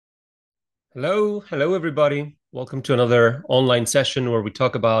Hello, everybody. Welcome to another online session where we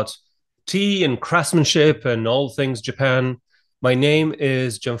talk about tea and craftsmanship and all things Japan. My name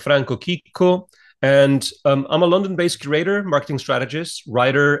is Gianfranco Kiko, and I'm a London based curator, marketing strategist,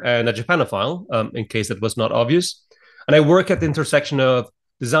 writer, and a Japanophile, in case that was not obvious. And I work at the intersection of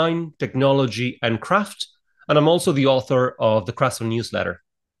design, technology, and craft. And I'm also the author of the Craftsman newsletter.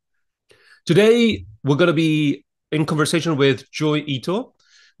 Today, we're going to be in conversation with Joi Ito.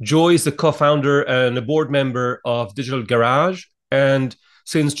 Joi is the co founder and a board member of Digital Garage. And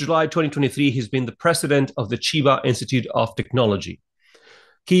since July 2023, he's been the president of the Chiba Institute of Technology.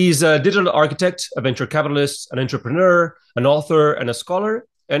 He's a digital architect, a venture capitalist, an entrepreneur, an author, and a scholar.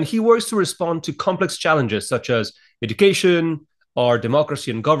 And he works to respond to complex challenges such as education, our democracy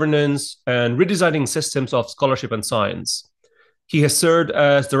and governance, and redesigning systems of scholarship and science. He has served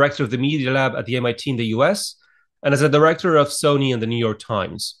as director of the Media Lab at the MIT in the US and as a director of Sony and the New York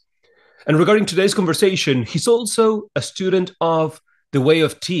Times. And regarding today's conversation, he's also a student of the way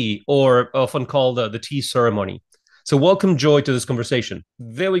of tea, or often called the tea ceremony. So, welcome, Joi, to this conversation.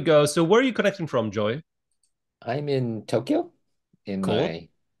 There we go. So, where are you connecting from, Joi? I'm in Tokyo in Cool.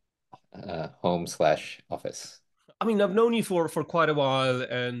 my home slash office. I mean, I've known you for quite a while,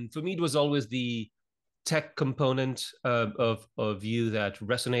 and for me, it was always the tech component of you that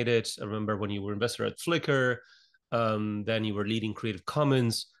resonated. I remember when you were investor at Flickr, then you were leading Creative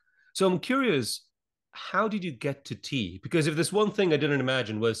Commons. So I'm curious, how did you get to tea? Because if there's one thing I didn't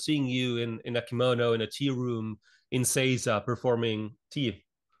imagine was seeing you in a kimono in a tea room in Seiza performing tea.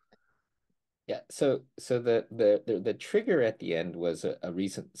 Yeah, so the trigger at the end was a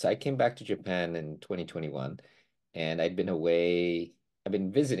recent. So I came back to Japan in 2021, and I'd been away. I've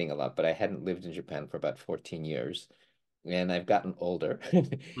been visiting a lot, but I hadn't lived in Japan for about 14 years. And I've gotten older,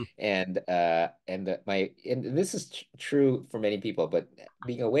 Hmm. and this is true for many people, but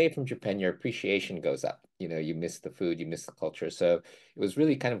being away from Japan, your appreciation goes up. You miss the food, you miss the culture. So it was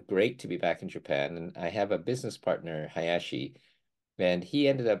really kind of great to be back in Japan. And I have a business partner, Hayashi, and he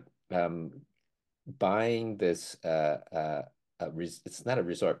ended up buying this it's not a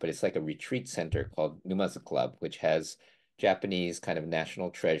resort, but it's like a retreat center called Numazu Club, which has Japanese kind of national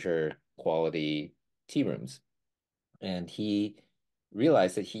treasure quality tea rooms. And he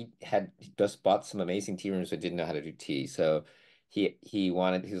realized that he had just bought some amazing tea rooms but didn't know how to do tea. So he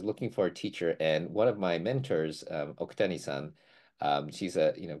was looking for a teacher, and one of my mentors, Okutani-san, she's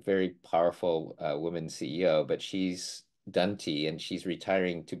a very powerful woman CEO, but she's done tea and she's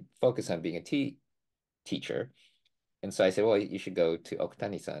retiring to focus on being a tea teacher. And so I said, well, you should go to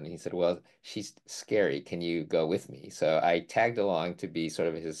Okutani-san. And he said, well, she's scary. Can you go with me? So I tagged along to be sort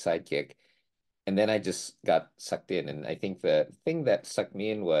of his sidekick. And then I just got sucked in. And I think the thing that sucked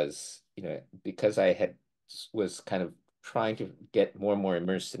me in was, because I had was kind of trying to get more and more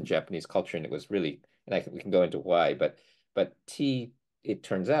immersed in Japanese culture, and it was really, and we can go into why, but tea, it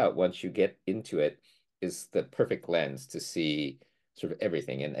turns out once you get into it, is the perfect lens to see sort of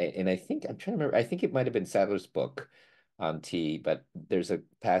everything. And I think I'm trying to remember. I think it might have been Sadler's book on tea, but there's a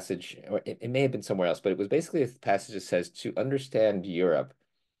passage, or it may have been somewhere else, but it was basically a passage that says to understand Europe,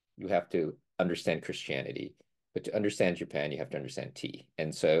 you have to understand Christianity. But to understand Japan, you have to understand tea.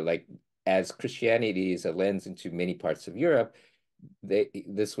 And so, like, as Christianity is a lens into many parts of Europe,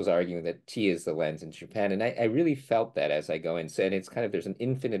 this was arguing that tea is the lens in Japan. And I really felt that as I go in. So, and it's kind of, there's an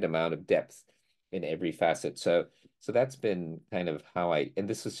infinite amount of depth in every facet. So that's been kind of how and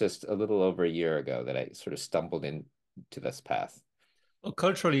this was just a little over a year ago that I sort of stumbled into this path. Well,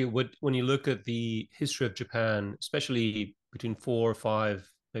 culturally, when you look at the history of Japan, especially between 4 or 5,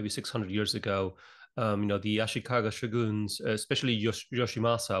 maybe 600 years ago, the Ashikaga shoguns, especially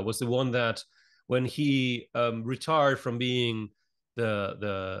Yoshimasa, was the one that, when he retired from being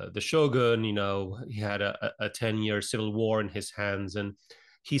the shogun, he had a 10-year civil war in his hands, and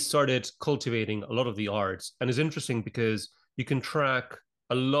he started cultivating a lot of the arts. And it's interesting because you can track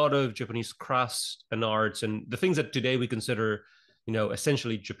a lot of Japanese crafts and arts and the things that today we consider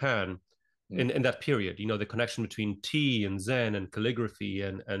essentially Japan Mm. in that period, the connection between tea and Zen and calligraphy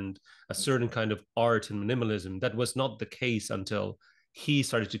and a certain kind of art and minimalism. That was not the case until he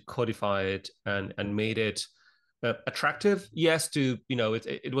started to codify it and made it attractive. Yes,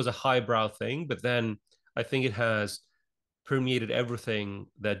 it was a highbrow thing, but then I think it has permeated everything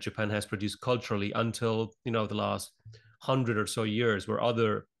that Japan has produced culturally until the last 100 or so years, where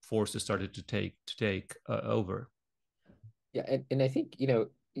other forces started to take over. Yeah, and I think,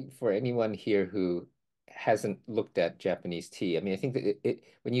 for anyone here who hasn't looked at Japanese tea, I mean, I think that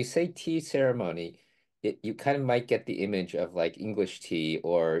when you say tea ceremony, you kind of might get the image of like English tea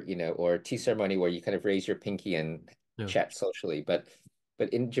or tea ceremony where you kind of raise your pinky and Yeah. chat socially. But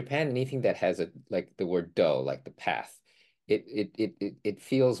But in Japan, anything that has a like the word do, like the path, it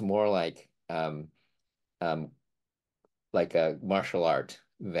feels more um like a martial art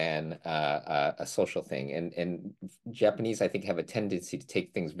than a social thing. And Japanese, I think, have a tendency to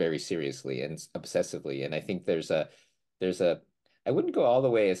take things very seriously and obsessively. And I think there's a I wouldn't go all the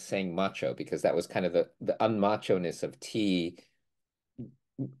way as saying macho because that was kind of the unmacho-ness of tea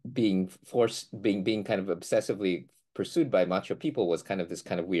being kind of obsessively pursued by macho people was kind of this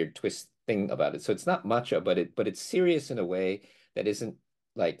kind of weird twist thing about it. So it's not macho, but it's serious in a way that isn't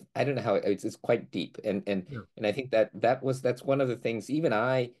like I don't know how it's quite deep. Yeah. And I think that's one of the things even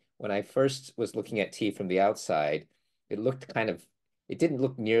I when I first was looking at tea from the outside, it looked kind of it didn't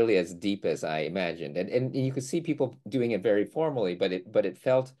look nearly as deep as I imagined. And you could see people doing it very formally, but it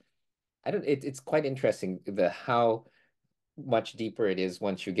felt I don't it's quite interesting the how much deeper it is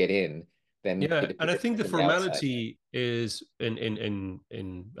once you get in than Yeah, it and I appears think the from the outside. formality is in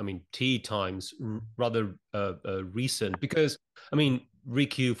I mean tea times rather recent because I mean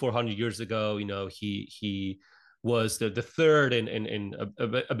Rikyu 400 years ago, he was the third in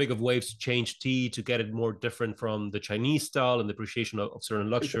a big of waves to change tea to get it more different from the Chinese style and the appreciation of certain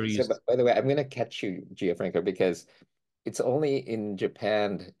So, luxuries. by the way, I'm going to catch you, Gianfranco, because it's only in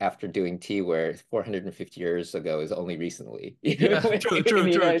Japan after doing tea where 450 years ago is only recently. Yeah, true, In true, the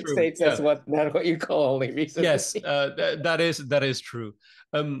true, United true. States, that's Yeah. what you call only Yes, recently. that is true.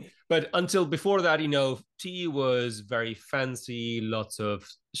 But until before that, tea was very fancy, lots of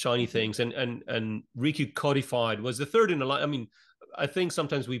shiny Mhm. things, and Riku codified was the third in the line. I mean, I think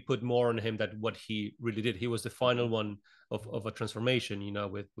sometimes we put more on him than what he really did. He was the final Mhm. one of a transformation,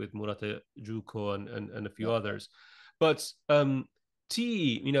 with Murata Juko and a few Yeah. others. But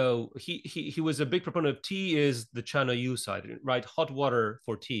tea, he was a big proponent of tea is the Chana Yu side, right? Hot water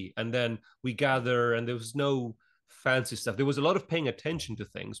for tea, and then we gather, and there was no fancy stuff. There was a lot of paying attention to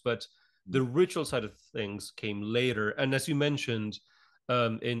things, but the ritual side of things came later. And as you mentioned,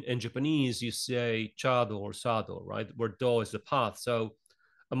 in Japanese, you say chado or sado, right? Where do is the path. So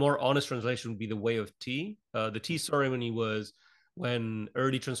a more honest translation would be the way of tea. The tea ceremony was when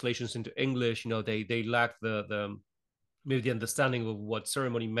early translations into English, they lacked the maybe the understanding of what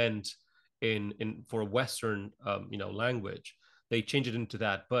ceremony meant in for a Western language. They changed it into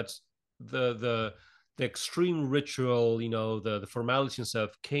that, but the extreme ritual, the formality and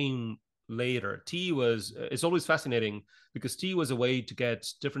stuff came later. Tea was it's always fascinating because tea was a way to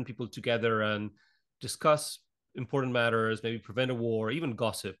get different people together and discuss important matters, maybe prevent a war, even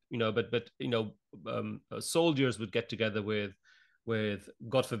gossip. Soldiers would get together with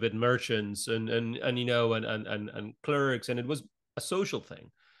God forbid merchants and clerks, and it was a social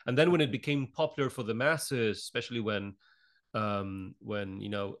thing. And then when it became popular for the masses, especially when Hideyoshi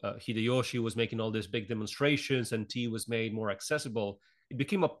was making all these big demonstrations and tea was made more accessible, it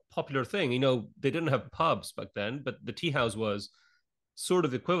became a popular thing. They didn't have pubs back then, but the tea house was sort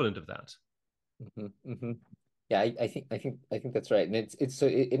of the equivalent of that. Mhm, mhm. Yeah, I think that's right. And it's so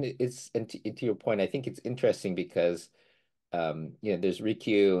it's and to your point, I think it's interesting because there's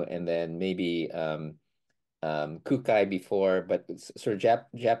Rikyu and then maybe Kukai before, but sort of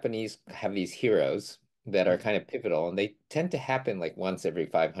Japanese have these heroes that are kind of pivotal, and they tend to happen like once every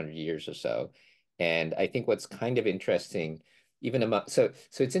 500 years or so. And I think what's kind of interesting, even among so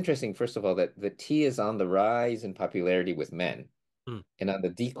it's interesting, first of all, that the tea is on the rise in popularity with men Mm, and on the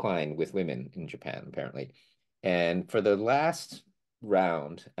decline with women in Japan, apparently. And for the last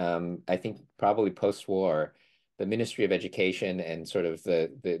round, I think probably post-war, the Ministry of Education and sort of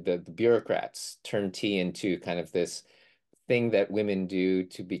the bureaucrats turned tea into kind of this thing that women do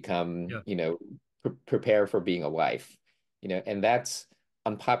to become, yeah. prepare for being a wife, and that's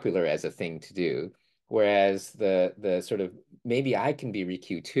unpopular as a thing to do. Whereas the sort of maybe I can be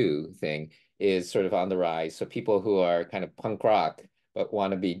Rikyu too thing is sort of on the rise. So people who are kind of punk rock but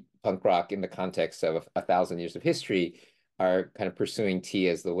want to be punk rock in the context of 1,000 years of history are kind of pursuing tea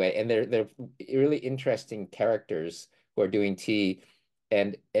as the way. And they're really interesting characters who are doing tea.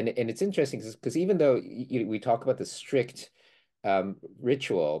 And it's interesting because even though we talk about the strict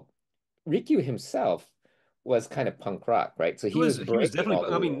ritual, Rikyu himself was kind of punk rock, right? So He he was was he was breaking all definitely.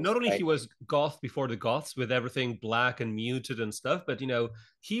 the I mean, not rules, only he right? was goth before the goths with everything black and muted and stuff, but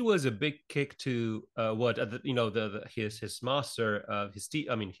he was a big kick to what his master, I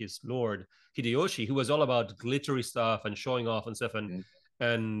mean his lord Hideyoshi, who was all about glittery stuff and showing off and stuff,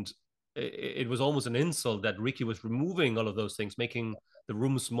 and it was almost an insult that Ricky was removing all of those things, making the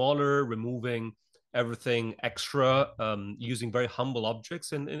room smaller, removing everything extra, using very humble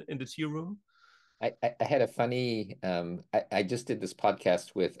objects in the tea room. I had a funny I just did this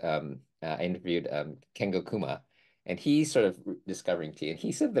podcast with I interviewed Kengo Kuma and he's sort of discovering tea. And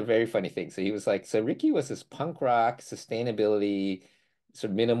he said the very funny thing. So he was like, so Rikyu was this punk rock sustainability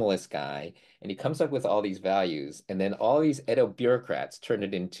sort of minimalist guy, and he comes up with all these values, and then all these Edo bureaucrats turn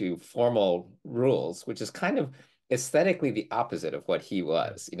it into formal rules, which is kind of aesthetically the opposite of what he Yeah.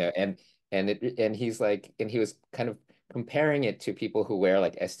 was, and he's like, and he was kind of comparing it to people who wear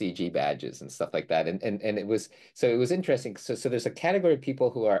like SDG badges and stuff like that. And it was interesting. So there's a category of people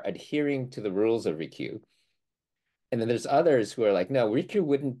who are adhering to the rules of Rikyu. And then there's others who are like, no, Rikyu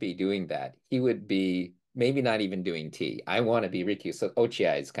wouldn't be doing that. He would be maybe not even doing tea. I want to be Rikyu. So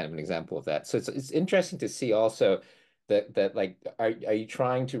Ochiai is kind of an example of that. So it's interesting to see also that like are you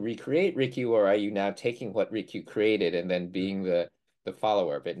trying to recreate Rikyu, or are you now taking what Rikyu created and then being the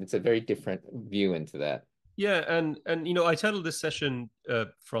follower of it? And it's a very different view into that. Yeah, and I titled this session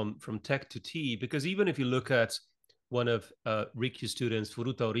from tech to tea because even if you look at one of Rikyu's students,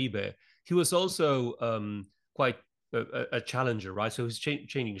 Furuta Oribe, he was also quite a challenger, right? So he's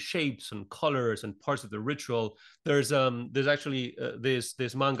changing shapes and colors and parts of the ritual. There's actually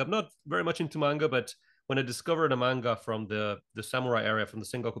this manga. I'm not very much into manga, but when I discovered a manga from the samurai era from the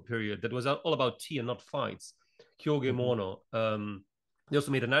Sengoku period that was all about tea and not fights, Kyoge Mhm. Mono. They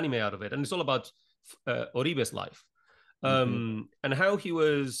also made an anime out of it, and it's all about Oribe's life, Hmm. and how he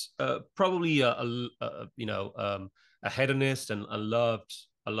was probably a hedonist and loved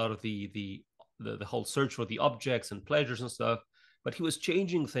a lot of the whole search for the objects and pleasures and stuff. But he was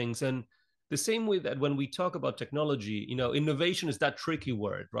changing things, and the same way that when we talk about technology, innovation is that tricky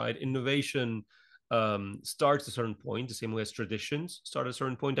word, right? Innovation starts at a certain point, the same way as traditions start at a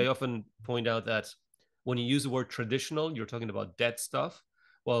certain point. I often point out that when you use the word traditional, you're talking about dead stuff.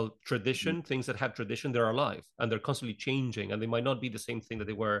 Well, tradition, things that have tradition, they're alive and they're constantly changing, and they might not be the same thing that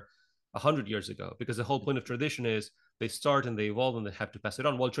they were 100 years ago, because the whole point of tradition is they start and they evolve and they have to pass it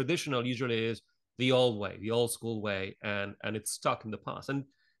on. While traditional usually is the old way, the old school way, and it's stuck in the past. And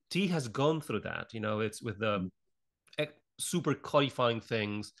tea has gone through that. It's with the super codifying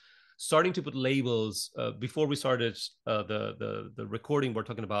things, starting to put labels. Before we started the recording, we're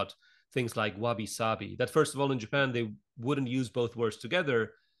talking about things like wabi sabi. That first of all, in Japan, they wouldn't use both words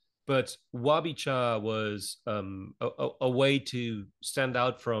together, but wabi cha was a way to stand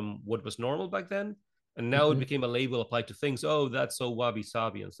out from what was normal back then, and now it Hmm. became a label applied to things. Oh, that's so wabi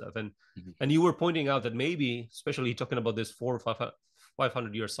sabi and stuff. And Hmm. you were pointing out that maybe, especially talking about this 4 or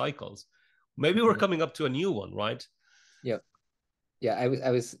 500 year cycles, maybe we're Hmm. coming up to a new one, right? Yeah. Yeah,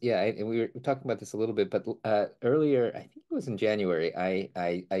 and we were talking about this a little bit, but earlier, I think it was in January, I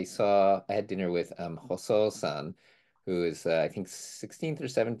had dinner with Hoso-san, who is I think 16th or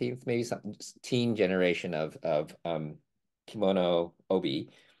 17th, maybe some teen generation of kimono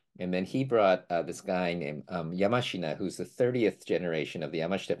obi, and then he brought this guy named Yamashina, who's the 30th generation of the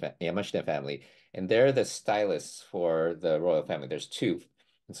Yamashita family, and they're the stylists for the royal family. There's two,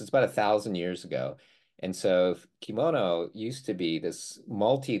 and so it's about 1,000 years ago. And so kimono used to be this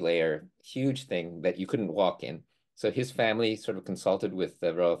multi-layer, huge thing that you couldn't walk in. So his family sort of consulted with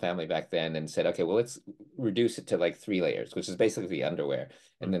the royal family back then and said, okay, well, let's reduce it to like 3 layers, which is basically the underwear,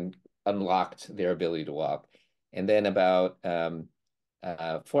 and then unlocked their ability to walk. And then about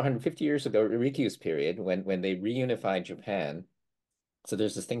 450 years ago, Rikyu's period, when they reunified Japan, so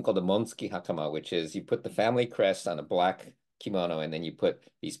there's this thing called the Monsuki Hakama, which is you put the family crest on a black kimono and then you put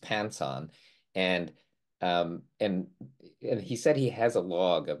these pants on. And um and and he said he has a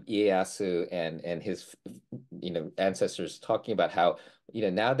log of Ieyasu and his ancestors talking about how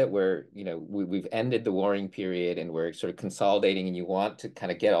now that we've ended the warring period and we're sort of consolidating, and you want to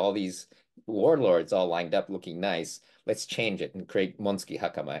kind of get all these warlords all lined up looking nice, let's change it and create Monsuki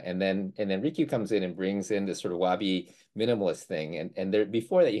Hakama. And then Rikyu comes in and brings in this sort of wabi minimalist thing. And there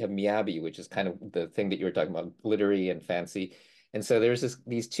before that you have Miyabi, which is kind of the thing that you were talking about, glittery and fancy. And so there's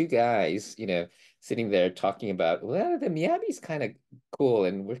these two guys, sitting there talking about, well, the Miyabi's kind of cool,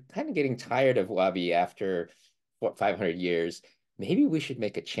 and we're kind of getting tired of wabi after 500 years. Maybe we should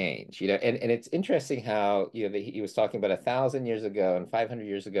make a change, and it's interesting how, he was talking about 1,000 years ago and 500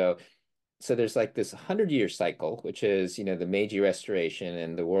 years ago. So there's like this 100-year cycle, which is, the Meiji Restoration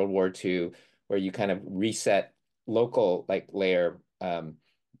and the World War II, where you kind of reset local like layer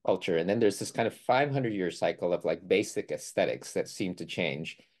culture. And then there's this kind of 500-year cycle of like basic aesthetics that seem to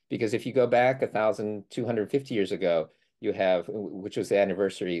change. Because if you go back 1,250 years ago, you have, which was the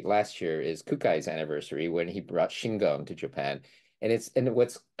anniversary last year, is Kukai's anniversary when he brought Shingon to Japan. And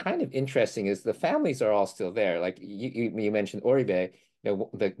what's kind of interesting is the families are all still there. Like you mentioned Oribe,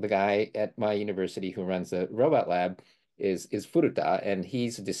 the guy at my university who runs the robot lab is Furuta, and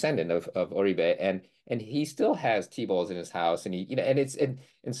he's a descendant of Oribe, and he still has tea bowls in his house, and he,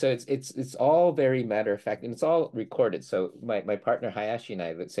 and so it's all very matter of fact, and it's all recorded. So my partner Hayashi and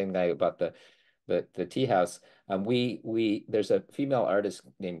I, the same guy about the tea house, we there's a female artist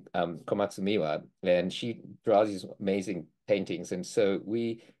named Komatsu Miwa, and she draws these amazing paintings, and so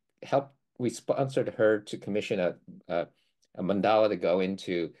we sponsored her to commission a mandala to go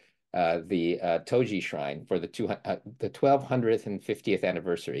into the Toji Shrine for the 1250th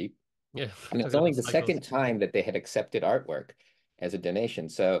anniversary. Yeah, And it was talking only about the cycles. second time that they had accepted artwork as a donation.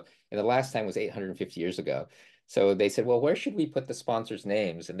 So, and the last time was 850 years ago. So they said, well, where should we put the sponsors'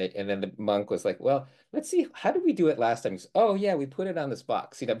 names? And then the monk was like, well, let's see, how did we do it last time? He goes, oh yeah, we put it on this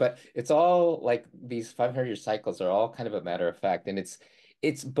box, but it's all like these 500-year cycles are all kind of a matter of fact. And it's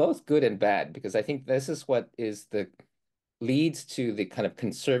both good and bad, because I think this is what is the leads to the kind of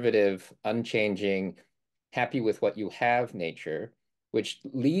conservative, unchanging, happy with what you have nature, which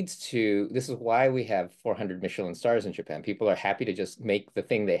leads to this is why we have 400 Michelin stars in Japan. People are happy to just make the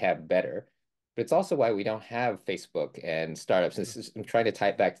thing they have better. But it's also why we don't have Facebook and startups. I'm trying to tie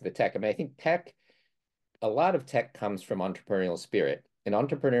it back to the tech. I mean, I think a lot of tech comes from entrepreneurial spirit. And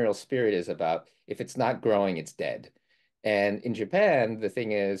entrepreneurial spirit is about if it's not growing, it's dead. And in Japan, the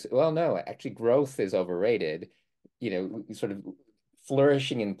thing is, well, no, actually growth is overrated. Sort of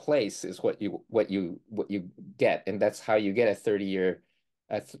flourishing in place is what you get. And that's how you get a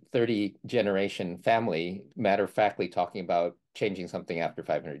 30 generation family, matter of factly talking about changing something after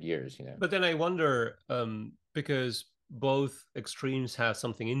 500 years. But then I wonder, because both extremes have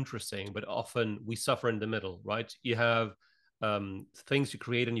something interesting, but often we suffer in the middle, right? You have things you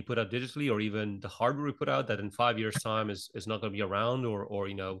create and you put out digitally, or even the hardware we put out that in 5 years' time is not going to be around, or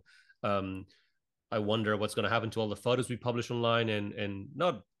um, I wonder what's going to happen to all the photos we publish online in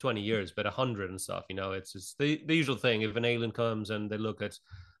not 20 years, but 100 and stuff. It's just the usual thing. If an alien comes and they look at,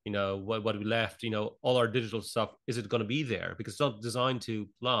 what we left, all our digital stuff, is it going to be there? Because it's not designed to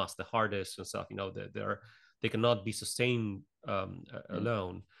last. The hard disks and stuff, they cannot be sustained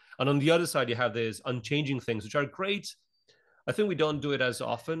alone. And on the other side, you have these unchanging things, which are great. I think we don't do it as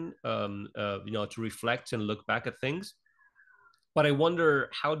often, to reflect and look back at things. But I wonder,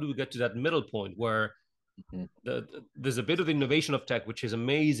 how do we get to that middle point where Mhm. there's a bit of innovation of tech, which is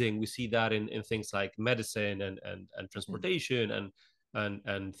amazing. We see that in things like medicine and Mhm. transportation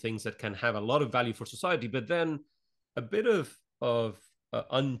and things that can have a lot of value for society. But then a bit of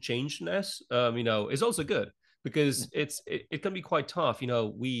unchangedness, is also good, because it can be quite tough.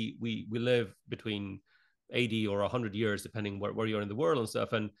 We live between 80 or 100 years, depending where you're in the world and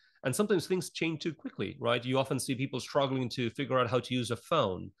stuff. And sometimes things change too quickly, right? You often see people struggling to figure out how to use a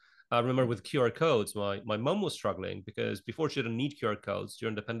phone. I remember with QR codes, my mom was struggling because before she didn't need QR codes.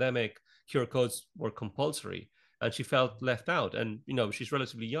 During the pandemic, QR codes were compulsory, and she felt left out. And she's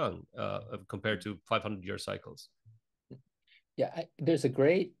relatively young compared to 500-year cycles. Yeah, there's a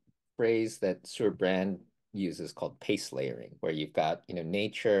great phrase that Stuart Brand uses called pace layering, where you've got,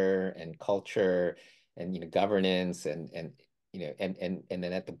 nature and culture and, governance and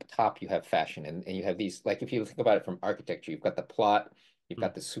then at the top you have fashion and you have these, like if you think about it from architecture, you've got the plot, you've Mm.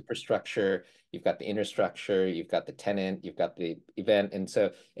 got the superstructure, you've got the inner structure, you've got the tenant, you've got the event. And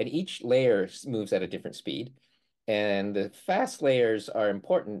each layer moves at a different speed. And the fast layers are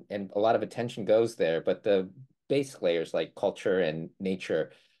important and a lot of attention goes there, but the basic layers like culture and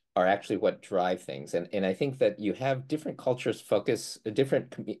nature are actually what drive things. And I think that you have different cultures focus,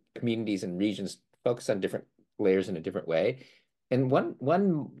 different communities and regions focus on different layers in a different way. And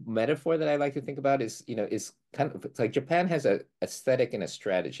one metaphor that I like to think about is kind of, it's like Japan has a aesthetic and a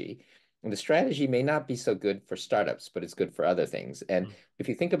strategy. And the strategy may not be so good for startups, but it's good for other things. And Mm. if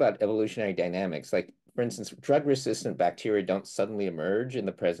you think about evolutionary dynamics, like for instance, drug-resistant bacteria don't suddenly emerge in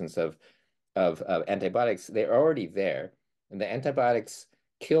the presence of antibiotics. They're already there, and the antibiotics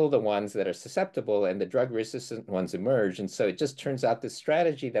kill the ones that are susceptible, and the drug-resistant ones emerge. And so it just turns out this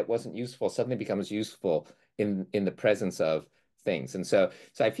strategy that wasn't useful suddenly becomes useful in the presence of things. And so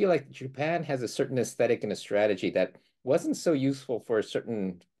I feel like Japan has a certain aesthetic and a strategy that wasn't so useful for a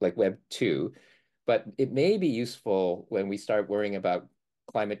certain like Web 2, but it may be useful when we start worrying about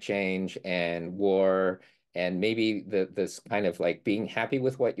climate change and war and maybe this kind of like being happy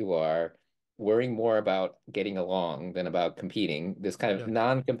with what you are, worrying more about getting along than about competing, this kind of Yeah.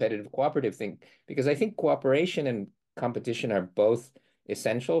 non-competitive cooperative thing, because I think cooperation and competition are both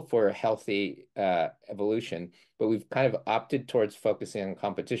essential for a healthy evolution, but we've kind of opted towards focusing on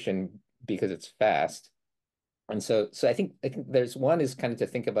competition because it's fast. And so I think there's one is kind of to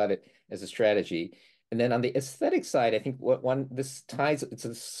think about it as a strategy. And then on the aesthetic side, I think what one this ties it's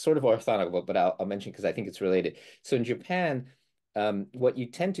a sort of orthogonal, but I'll mention because I think it's related. So in Japan, what you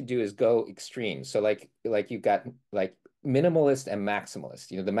tend to do is go extreme. So like you got like minimalist and maximalist.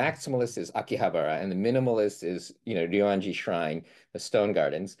 You know, the maximalist is Akihabara, and the minimalist is Ryoanji Shrine, the stone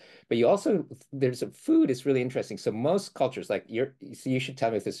gardens. But you also there's a food is really interesting. So most cultures, like so you should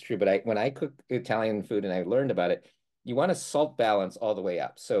tell me if this is true. But when I cook Italian food and I learned about it, you want to salt balance all the way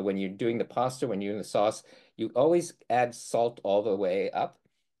up. So when you're doing the pasta, when you're doing the sauce, you always add salt all the way up.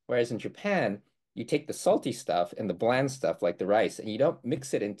 Whereas in Japan, you take the salty stuff and the bland stuff like the rice, and you don't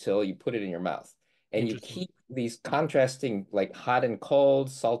mix it until you put it in your mouth. And you Interesting. keep these contrasting, like hot and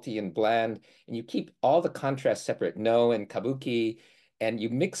cold, salty and bland, and you keep all the contrasts separate, no and kabuki, and you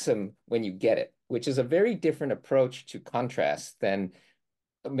mix them when you get it, which is a very different approach to contrast than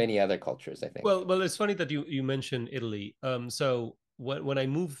many other cultures, I think. Well, it's funny that you mentioned Italy. So when I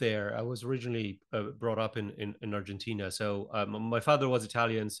moved there, I was originally brought up in Argentina. So my father was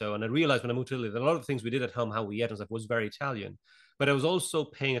Italian. So and I realized when I moved to Italy that a lot of things we did at home, how we ate and stuff, was very Italian. But I was also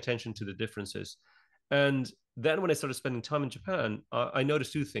paying attention to the differences. And then when I started spending time in Japan, I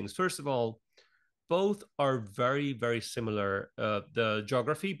noticed two things. First of all, both are very, very similar. The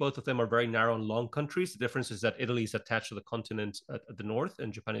geography, both of them are very narrow and long countries. The difference is that Italy is attached to the continent at the north,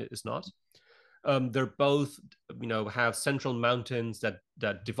 and Japan is not. They're both, have central mountains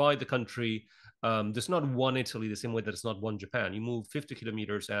that divide the country. There's not one Italy the same way that it's not one Japan. You move 50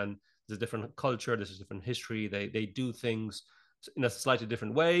 kilometers, and there's a different culture. There's a different history. They do things in a slightly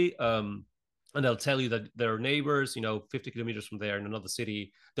different way. And they'll tell you that their neighbors, 50 kilometers from there in another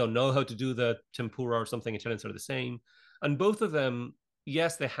city, don't know how to do the tempura or something. Italians are the same. And both of them,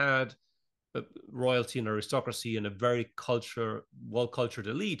 yes, they had royalty and aristocracy and a very well cultured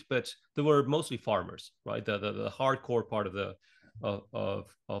elite, but they were mostly farmers, right? The hardcore part of the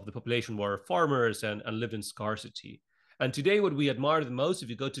population were farmers and lived in scarcity. And today, what we admire the most, if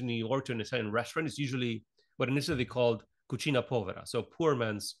you go to New York to an Italian restaurant, is usually what initially called cucina povera, so poor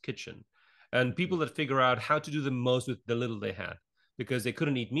man's kitchen, and people that figure out how to do the most with the little they had, because they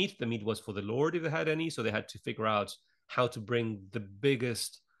couldn't eat meat. The meat was for the Lord if they had any, so they had to figure out how to bring the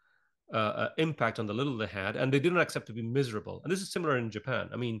biggest impact on the little they had, and they didn't accept to be miserable. And this is similar in Japan.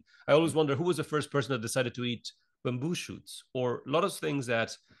 I mean, I always wonder who was the first person that decided to eat bamboo shoots or a lot of things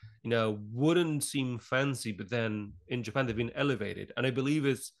that wouldn't seem fancy, but then in Japan they've been elevated. And I believe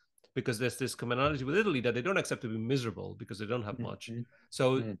it's because there's this commonality with Italy that they don't accept to be miserable because they don't have much. Mhm.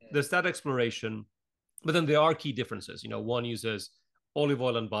 So Mhm. there's that exploration, but then there are key differences. One uses olive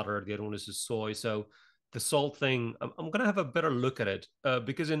oil and butter, the other one uses soy. So the salt thing, I'm going to have a better look at it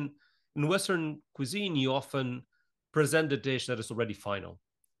because in Western cuisine, you often present a dish that is already final,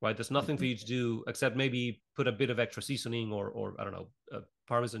 right? There's nothing for Mhm. you to do except maybe put a bit of extra seasoning or I don't know,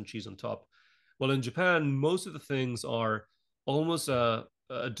 Parmesan cheese on top. Well, in Japan, most of the things are almost a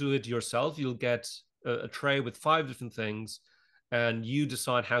do it yourself. You'll get a tray with five different things and you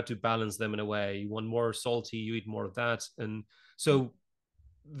decide how to balance them in a way. You want more salty, you eat more of that. And so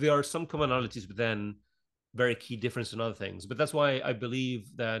there are some commonalities, but then very key difference in other things. But that's why I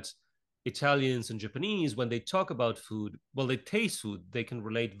believe that Italians and Japanese, when they talk about food, well, they taste food, they can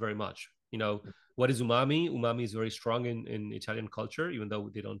relate very much. What is umami? Umami is very strong in Italian culture, even though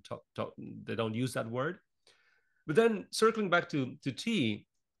they don't they don't use that word. But then circling back to tea,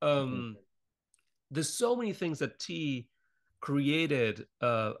 Mhm. um, there's so many things that tea created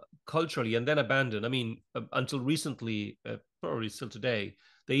culturally and then abandoned. I mean, until recently, probably still today,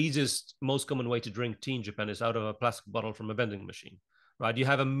 the easiest, most common way to drink tea in Japan is out of a plastic bottle from a vending machine, right? You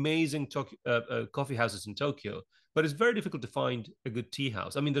have amazing coffee houses in Tokyo, but it's very difficult to find a good tea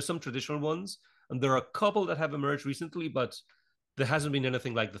house. I mean, there's some traditional ones, and there are a couple that have emerged recently, but there hasn't been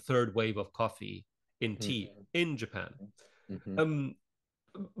anything like the third wave of coffee in tea Mhm. in Japan. Mhm. Um,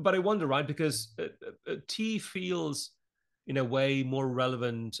 but I wonder, right? Because tea feels, in a way, more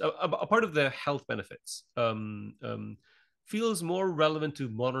relevant. A part of the health benefits feels more relevant to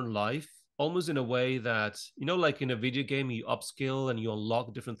modern life, almost in a way that like in a video game, you upskill and you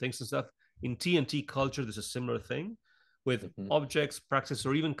unlock different things and stuff. In tea and tea culture, there's a similar thing with Mhm. objects, practice,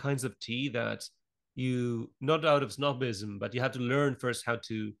 or even kinds of tea that you not out of snobism, but you had to learn first how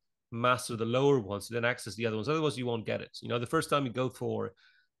to master the lower ones, then access the other ones. Otherwise, you won't get it. The first time you go for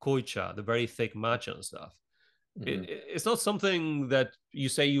koicha, the very thick matcha and stuff, Mhm. it's not something that you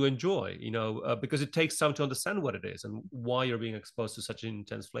say you enjoy, because it takes time to understand what it is and why you're being exposed to such an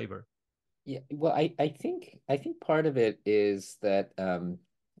intense flavor. Yeah, well, I think part of it is that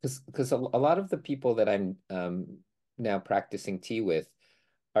because a lot of the people that I'm now practicing tea with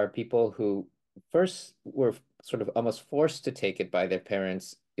are people who first were sort of almost forced to take it by their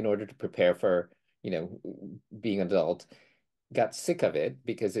parents in order to prepare for being adult, got sick of it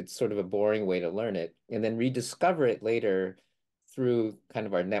because it's sort of a boring way to learn it, and then rediscover it later through kind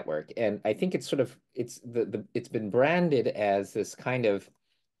of our network. And I think it's sort of it's been branded as this kind of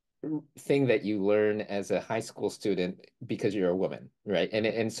thing that you learn as a high school student because you're a woman, right?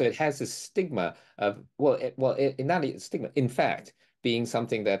 And so it has this stigma of, not a stigma, in fact, being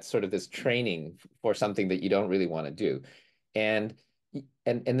something that's sort of this training for something that you don't really want to do. And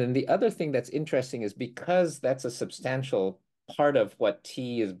and then the other thing that's interesting is because that's a substantial part of what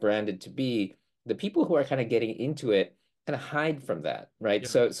tea is branded to be, the people who are kind of getting into it kind of hide from that, right? Yeah.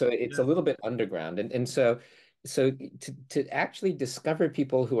 So it's a Yeah. little bit underground. And so to actually discover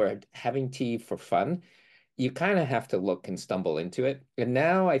people who are having tea for fun, you kind of have to look and stumble into it. And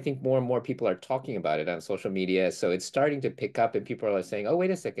now I think more and more people are talking about it on social media. So it's starting to pick up, and people are saying, oh,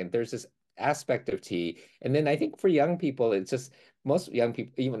 wait a second, there's this aspect of tea. And then I think for young people, it's just most young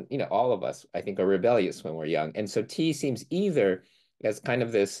people, even, all of us, I think, are rebellious when we're young. And so tea seems either as kind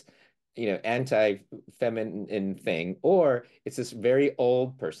of this, anti-feminine thing, or it's this very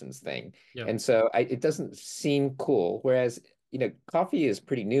old person's thing. Yeah. And so it doesn't seem cool. Whereas coffee is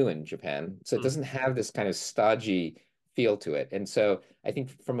pretty new in Japan, so it Mm. doesn't have this kind of stodgy feel to it. And so I think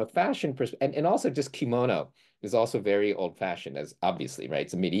from a fashion perspective, and also just kimono is also very old fashioned, as obviously, right?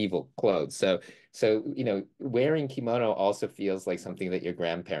 It's a medieval clothes. So wearing kimono also feels like something that your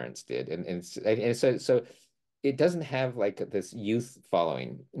grandparents did. And so it doesn't have like this youth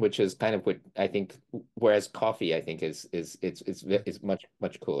following, which is kind of what I think. Whereas coffee, I think, is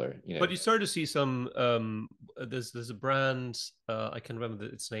much cooler. But you start to see some. There's a brand. I can remember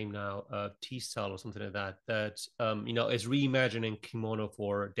its name now. T Style or something like that. That is reimagining kimono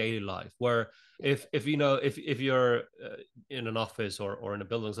for daily life. Where if you're in an office or in a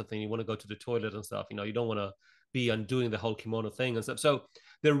building or something, you want to go to the toilet and stuff. You don't want to be undoing the whole kimono thing and stuff. So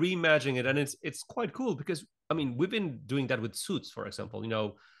they're reimagining it, and it's quite cool because I mean we've been doing that with suits, for example. Yeah.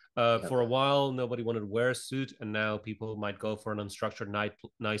 For a while, nobody wanted to wear a suit, and now people might go for an unstructured,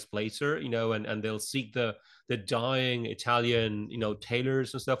 nice blazer, and they'll seek the dying Italian,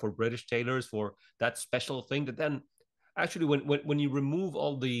 tailors and stuff, or British tailors for that special thing. That then, actually, when you remove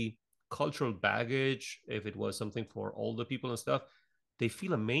all the cultural baggage, if it was something for older people and stuff, they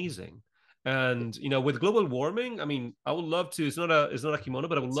feel amazing. And with global warming, I mean, I would love to. It's not a kimono,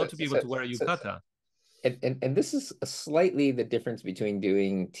 but I would love So, to be able so, to wear a so, yukata. and this is slightly the difference between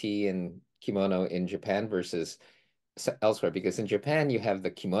doing tea and kimono in Japan versus elsewhere, because in Japan you have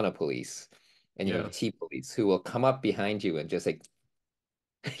the kimono police and you have Yeah. the tea police who will come up behind you and just like,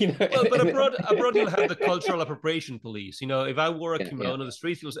 Well, but and abroad you'll have the cultural appropriation police. If I wore a yeah, yeah. kimono on the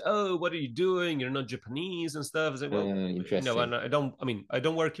streets, people say, "Oh, what are you doing? You're not Japanese and stuff." I say, "Well, Interesting. and I don't. I mean, I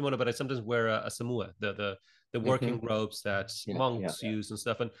don't wear a kimono, but I sometimes wear a samua, the working Hmm. robes that Yeah, yeah, monks yeah, use and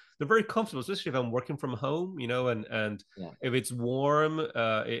stuff, and they're very comfortable, especially if I'm working from home. And yeah. if it's warm,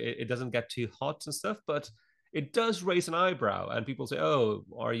 it doesn't get too hot and stuff, but it does raise an eyebrow, and people say, "Oh,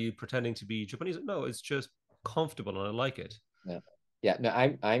 are you pretending to be Japanese?" No, it's just comfortable, and I like it. Yeah. Yeah, no,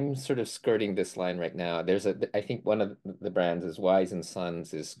 I'm sort of skirting this line right now. I think one of the brands is Wise and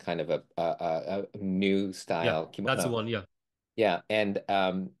Sons, is kind of a new Yeah, style that's the kimono. one. Yeah, Yeah, and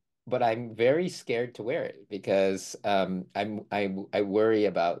but I'm very scared to wear it because I worry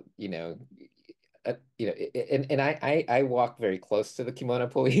about, and I walk very close to the kimono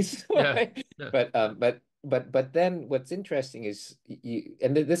police. yeah, Right? yeah. But then what's interesting is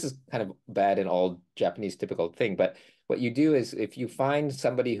this is kind of bad in all Japanese typical thing, but what you do is if you find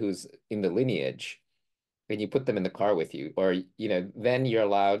somebody who's in the lineage and you put them in the car with you, or then you're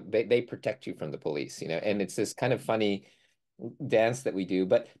allowed, they protect you from the police, and it's this kind of funny dance that we do.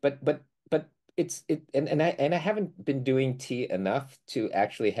 But and I haven't been doing tea enough to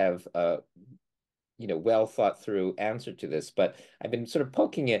actually have a well thought through answer to this, but I've been sort of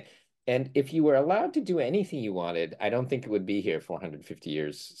poking it. And if you were allowed to do anything you wanted, I don't think it would be here 450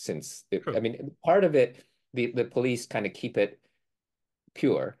 years since I True. mean, part of it, the police kind of keep it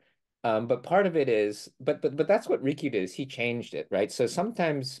pure. But part of it is, but that's what Rikyu did, is he changed it, right? So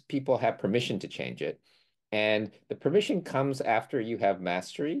sometimes people have permission to change it, and the permission comes after you have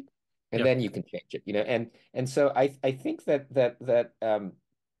mastery, and Yeah. then you can change it, and so I think that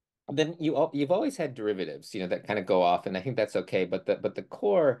then you've always had derivatives, that kind of go off, and I think that's okay. But the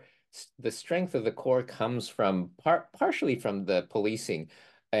core, the strength of the core comes from partially from the policing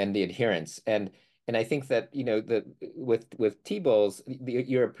and the adherence, and I think that the with T-bowls,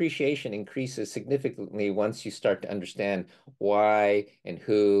 your appreciation increases significantly once you start to understand why and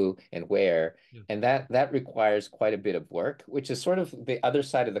who and where, Yeah. and that requires quite a bit of work, which is sort of the other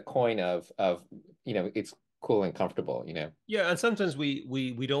side of the coin of it's cool and comfortable, you know. Yeah, and sometimes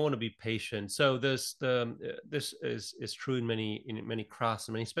we don't want to be patient. So this is true in many crafts,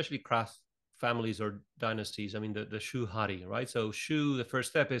 and many especially craft families or dynasties. I mean the shu hari, right? So shu, the first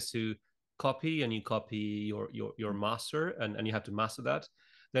step is to copy, and you copy your master, and you have to master that.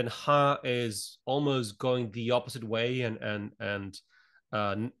 Then ha is almost going the opposite way,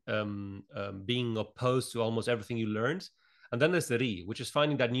 being opposed to almost everything you learned. And then there's the ri, which is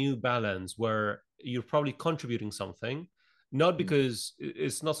finding that new balance where you're probably contributing something, not Mm. because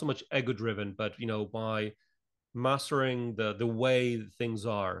it's not so much ego driven, but by mastering the way things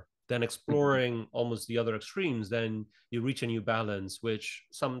are, then Mhm. exploring almost the other extremes, then you reach a new balance, which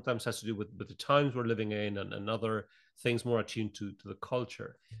sometimes has to do with the times we're living in, and other things more attuned to the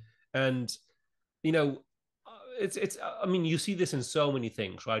culture. And you know it's I mean, you see this in so many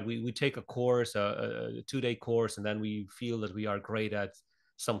things, right? We take a course, a 2 day course, and then we feel that we are great at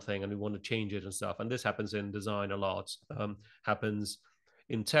something and we want to change it and stuff. And this happens in design a lot, happens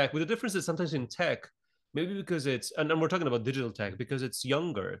in tech, with the difference is sometimes in tech, maybe because and we're talking about digital tech because it's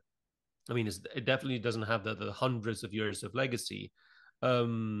younger. I mean, it definitely doesn't have the hundreds of years of legacy,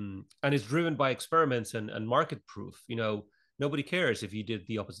 and it's driven by experiments and market proof. Nobody cares if you did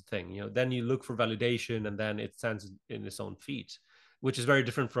the opposite thing. Then you look for validation, and then it stands in its own feet, which is very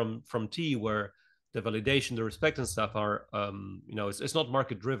different from tea, where the validation, the respect, and stuff are, it's not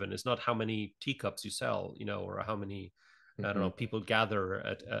market driven. It's not how many teacups you sell, or how many, I don't know, Mhm. people gather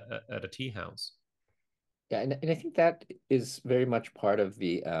at a tea house. Yeah, and I think that is very much part of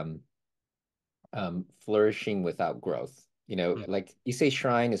the flourishing without growth. You know, Mm. like you say,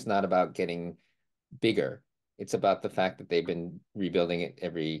 shrine is not about getting bigger. It's about the fact that they've been rebuilding it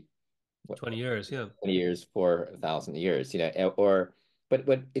every what 20 years, yeah. 20 years for 1,000 years, you know, or but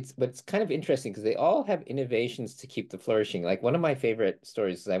it's kind of interesting because they all have innovations to keep the flourishing. Like one of my favorite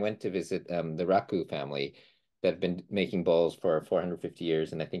stories is I went to visit the Raku family that have been making bowls for 450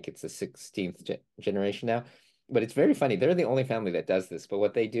 years, and I think it's the 16th generation now. But it's very funny. They're the only family that does this. But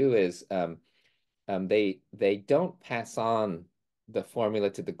what they do is they don't pass on the formula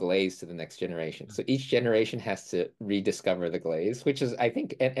to the glaze to the next generation. So each generation has to rediscover the glaze, which is, I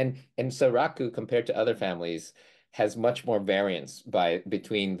think, and so Raku compared to other families has much more variance by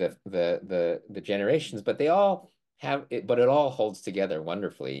between the generations, but they all have it, but it all holds together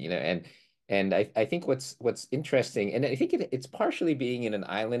wonderfully, you know, and I think what's interesting, and I think it's partially being in an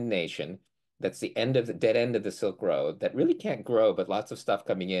island nation that's the end of the dead end of the Silk Road that really can't grow, but lots of stuff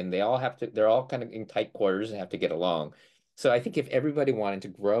coming in. They're all kind of in tight quarters and have to get along. So I think if everybody wanted to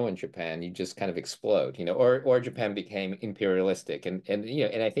grow in Japan, you just kind of explode, you know, or Japan became imperialistic. And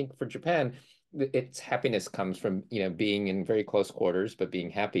I think for Japan, its happiness comes from, you know, being in very close quarters, but being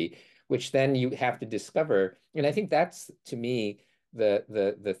happy, which then you have to discover. And I think that's to me the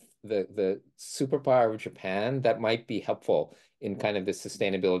superpower of Japan that might be helpful in kind of the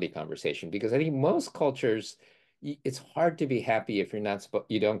sustainability conversation because I think most cultures it's hard to be happy if you're not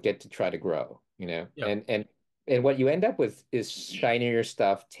you don't get to try to grow, you know. Yeah. And what you end up with is shinier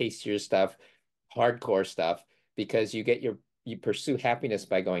stuff, tastier stuff, hardcore stuff because you pursue happiness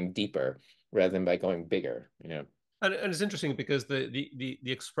by going deeper rather than by going bigger, you know. And it's interesting because the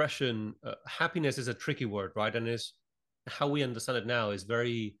expression happiness is a tricky word, right? And is how we understand it now is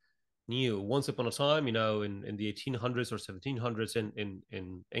very new. Once upon a time, in the 1800s or 1700s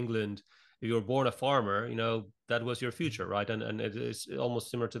in England, if you were born a farmer, that was your future, right? And it is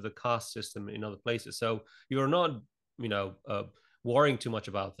almost similar to the caste system in other places. So you're not, you know, uh, worrying too much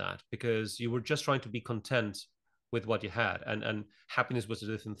about that because you were just trying to be content with what you had, and happiness was a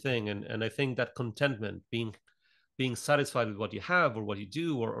different thing. And I think that contentment, being satisfied with what you have or what you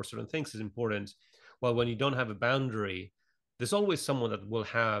do, or certain things, is important. Well, when you don't have a boundary, there's always someone that will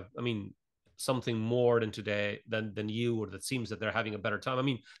have, I mean, something more than today than you, or that seems that they're having a better time. I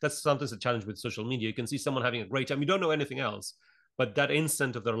mean, that's sometimes a challenge with social media. You can see someone having a great time, you don't know anything else, but that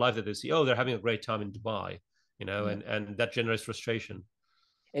instant of their life that they see, oh, they're having a great time in Dubai, Yeah. and that generates frustration.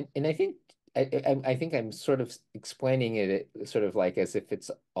 And I think I think I'm sort of explaining it sort of like as if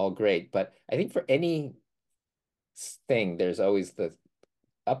it's all great, but I think for any thing, there's always the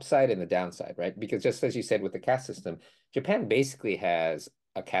upside and the downside, right? Because just as you said with the caste system, Japan basically has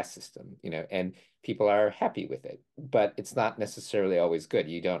a caste system, you know, and people are happy with it, but it's not necessarily always good.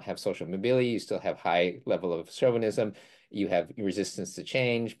 You don't have social mobility, you still have high level of chauvinism, you have resistance to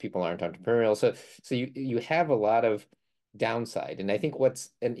change, people aren't entrepreneurial. So you have a lot of downside. And I think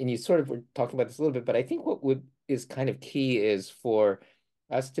and you sort of were talking about this a little bit, but I think what would is kind of key is for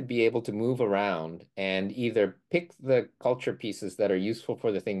us to be able to move around and either pick the culture pieces that are useful for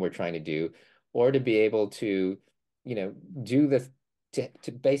the thing we're trying to do, or to be able to, you know, do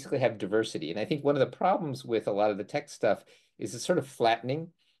to basically have diversity. And I think one of the problems with a lot of the tech stuff is it's sort of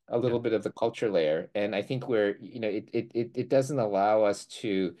flattening a Yeah. little bit of the culture layer. And I think where, it doesn't allow us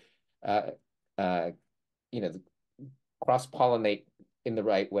to uh uh you know cross-pollinate in the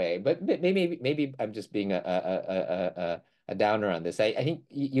right way. But maybe I'm just being a downer on this. I think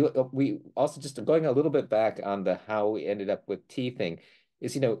we also, just going a little bit back on the how we ended up with tea thing,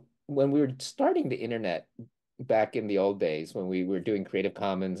 is, when we were starting the internet back in the old days, when we were doing Creative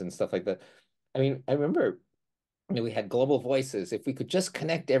Commons and stuff like that. I mean, I remember, we had global voices. If we could just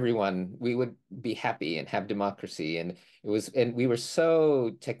connect everyone, we would be happy and have democracy. And we were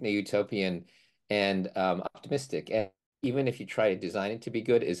so techno-utopian and optimistic. And even if you try to design it to be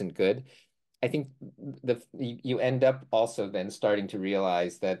good, isn't good. I think you end up also then starting to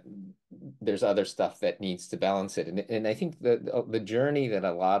realize that there's other stuff that needs to balance it. And I think the journey that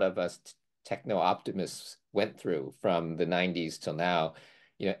a lot of us techno optimists went through from the 90s till now,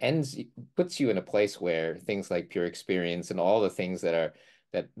 ends puts you in a place where things like pure experience and all the things that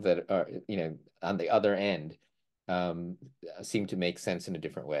are on the other end, um, seem to make sense in a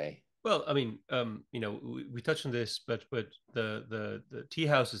different way. Well, I mean, we touched on this, but the tea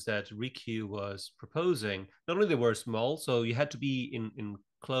houses that Rikyu was proposing, not only they were small, so you had to be in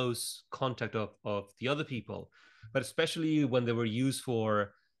close contact of the other people, but especially when they were used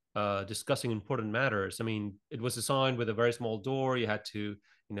for discussing important matters. I mean, it was designed with a very small door. You had to,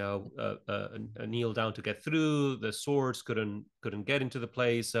 kneel down to get through. The swords couldn't get into the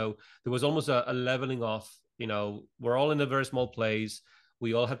place, so there was almost a leveling off. We're all in a very small place.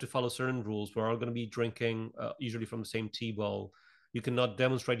 We all have to follow certain rules. We're all going to be drinking, usually from the same tea bowl. You cannot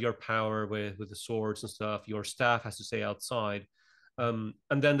demonstrate your power with the swords and stuff. Your staff has to stay outside. And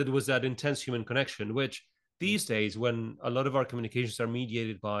then there was that intense human connection, which these days, when a lot of our communications are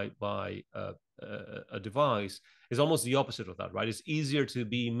mediated by a device, is almost the opposite of that, right? It's easier to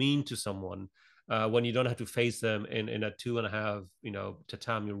be mean to someone when you don't have to face them in a 2.5,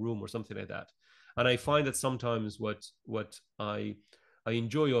 tatami room or something like that. And I find that sometimes what I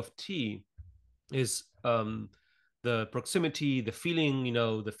enjoy of tea is the proximity, the feeling,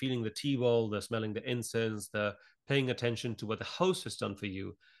 the feeling the tea bowl, the smelling the incense, the paying attention to what the host has done for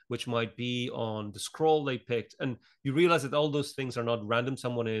you, which might be on the scroll they picked. And you realize that all those things are not random.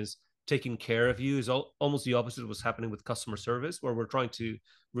 Someone is taking care of you. Is almost the opposite of what's happening with customer service, where we're trying to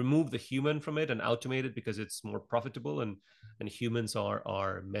remove the human from it and automate it because it's more profitable, and humans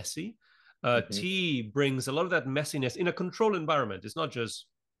are messy. Mhm. Tea brings a lot of that messiness in a controlled environment. It's not just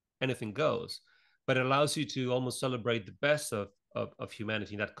anything goes, but it allows you to almost celebrate the best of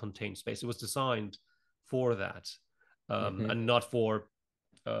humanity in that contained space. It was designed for that, Mhm. and not for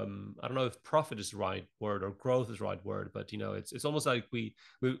I don't know if profit is the right word or growth is the right word, but it's almost like we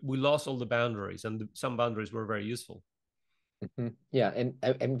lost all the boundaries, and some boundaries were very useful. Yeah, and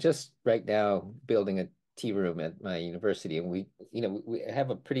I'm just right now building a tea room at my university, and we have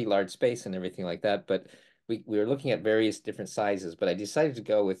a pretty large space and everything like that, but we were looking at various different sizes, but I decided to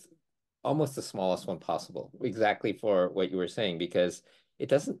go with almost the smallest one possible, exactly for what you were saying, because it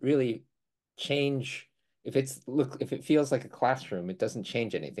doesn't really change if it feels like a classroom, it doesn't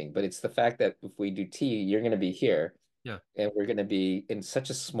change anything. But it's the fact that if we do tea, you're going to be here Yeah. and we're going to be in such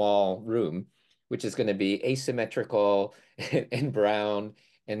a small room, which is going to be asymmetrical and brown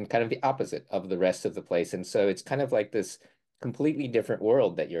and kind of the opposite of the rest of the place. And so it's kind of like this completely different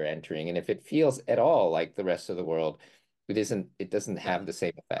world that you're entering. And if it feels at all like the rest of the world, it doesn't Yeah. have the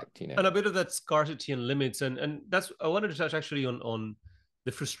same effect, And a bit of that scarcity and limits, and that's I wanted to touch actually on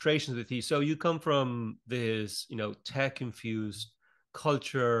the frustrations with you. So you come from this tech infused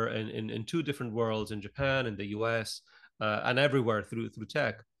culture in two different worlds, in Japan and the US, and everywhere through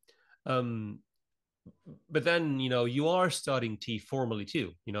tech. um but then you are studying tea formally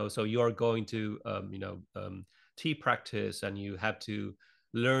too, so you are going to tea practice, and you have to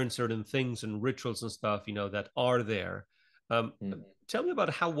learn certain things and rituals and stuff that are there. um Mhm. Tell me about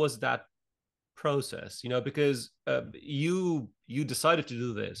how was that process, because you decided to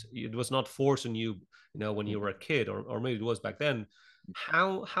do this. It was not forced on you, when you were a kid, or maybe it was back then.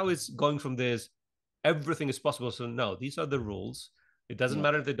 How is going from this, everything is possible, so no, these are the rules, it doesn't Yeah.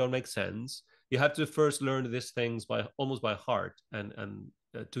 matter if they don't make sense. You have to first learn these things by almost by heart, and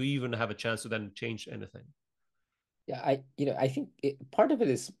to even have a chance to then change anything. Yeah, I think part of it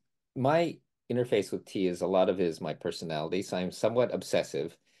is my interface with tea is a lot of it is my personality. So I'm somewhat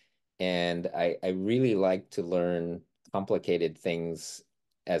obsessive, and I really like to learn complicated things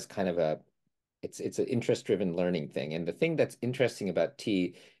as kind of it's an interest-driven learning thing. And the thing that's interesting about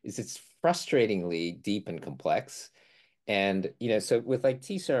tea is it's frustratingly deep and complex. And so with like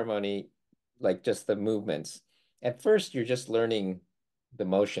tea ceremony, like just the movements, at first you're just learning the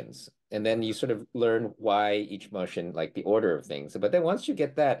motions. And then you sort of learn why each motion, like the order of things. But then once you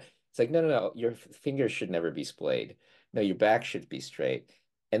get that, it's like, no, no, no, your fingers should never be splayed. No, your back should be straight.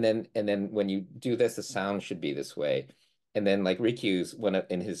 And then when you do this, the sound should be this way. And then like Rikyu's one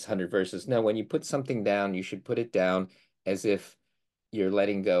in his 100 verses, no, when you put something down, you should put it down as if you're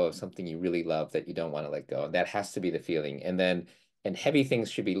letting go of something you really love that you don't want to let go. And that has to be the feeling. And heavy things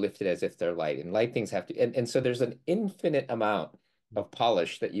should be lifted as if they're light. And light things have to, and so there's an infinite amount of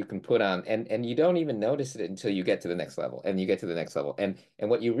polish that you can put on, and you don't even notice it until you get to the next level, and you get to the next level. And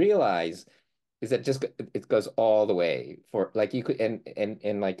what you realize is that just it goes all the way for like you could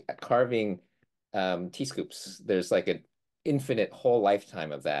and like carving tea scoops, there's like an infinite whole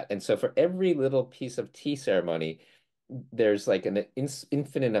lifetime of that. And so for every little piece of tea ceremony, there's like an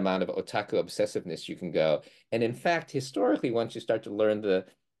infinite amount of otaku obsessiveness you can go. And in fact, historically, once you start to learn the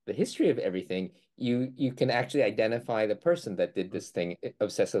history of everything, you can actually identify the person that did this thing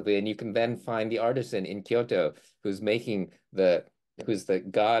obsessively, and you can then find the artisan in Kyoto who's making who's the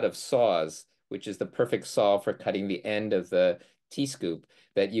god of saws, which is the perfect saw for cutting the end of the tea scoop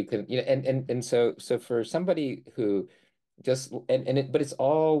that you can, and so for somebody who just but it's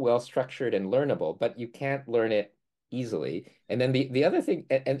all well structured and learnable, but you can't learn it easily. And then the other thing,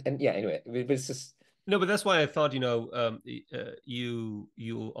 and yeah, anyway, but it's just No, but that's why I thought, you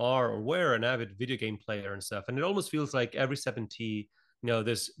are or were an avid video game player and stuff, and it almost feels like every step in T,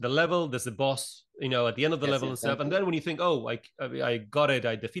 there's the level, there's the boss, at the end of the yes, level yes, and stuff, and then when you think, oh, I got it,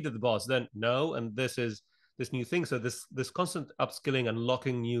 I defeated the boss, then no, and this is this new thing. So this constant upskilling,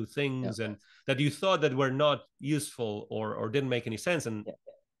 unlocking new yeah, things, and that you thought that were not useful or didn't make any sense, and yeah.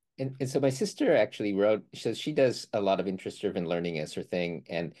 And so my sister actually wrote, so she does a lot of interest-driven learning as her thing.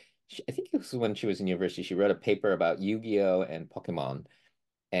 And I think it was when she was in university, she wrote a paper about Yu-Gi-Oh! And Pokemon.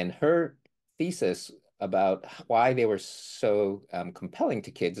 And her thesis about why they were so compelling to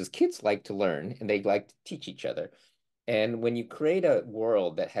kids is kids like to learn and they like to teach each other. And when you create a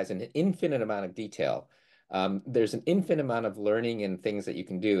world that has an infinite amount of detail, there's an infinite amount of learning and things that you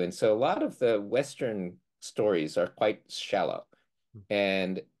can do. And so a lot of the Western stories are quite shallow.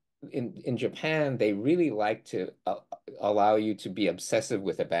 And in Japan, they really like to allow you to be obsessive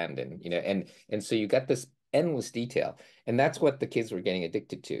with abandon, and so you got this endless detail, and that's what the kids were getting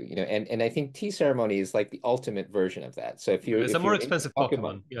addicted to, and I think tea ceremony is like the ultimate version of that. So if yeah, you're it's a if more you're into expensive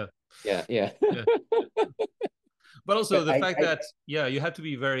Pokemon, Pokemon. Yeah, yeah, yeah, yeah. But also but the fact I that, yeah, you have to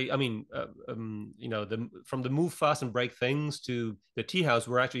be very, I mean, from the move fast and break things to the tea house,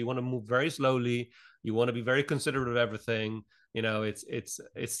 where actually you want to move very slowly, you want to be very considerate of everything. It's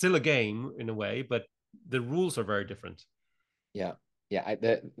still a game in a way, but the rules are very different. Yeah. Yeah,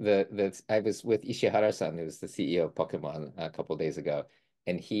 I was with Ishihara-san, who's the CEO of Pokemon, a couple of days ago,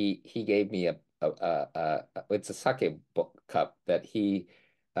 and he gave me it's a sake cup that he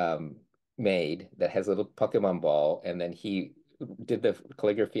made that has a little Pokemon ball, and then he did the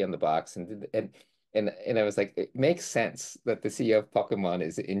calligraphy on the box and I was like, it makes sense that the CEO of Pokemon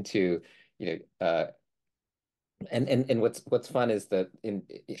is into, you and what's fun is that in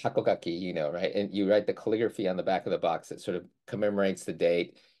Hakogaki, right? And you write the calligraphy on the back of the box that sort of commemorates the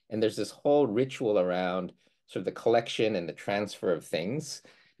date. And there's this whole ritual around sort of the collection and the transfer of things.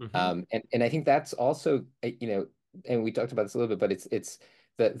 Hmm. And I think that's also, and we talked about this a little bit, but it's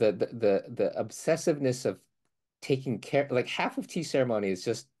the obsessiveness of taking care, like half of tea ceremony is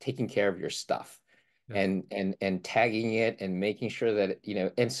just taking care of your stuff Yeah. and tagging it and making sure that,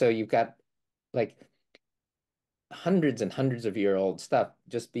 and so you've got like hundreds and hundreds of year old stuff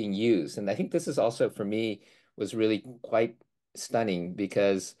just being used. And I think this is also for me was really quite stunning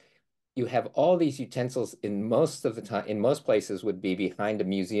because you have all these utensils in most of the time, in most places would be behind a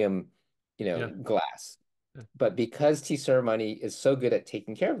museum, Yeah. glass. Yeah. But because tea ceremony is so good at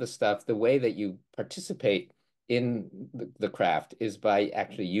taking care of the stuff, the way that you participate in the craft is by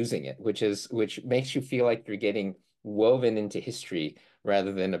actually using it, which makes you feel like you're getting woven into history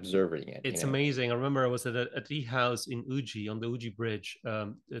rather than observing It's amazing. I remember I was at a tea house in Uji on the Uji Bridge,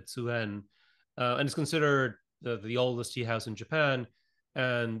 at Suen, and it's considered the oldest tea house in Japan.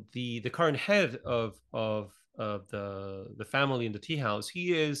 And the current head of the family in the tea house,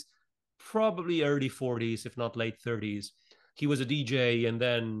 he is probably early 40s, if not late 30s. He was a DJ, and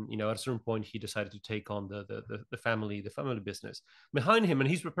then at a certain point he decided to take on the family business behind him, and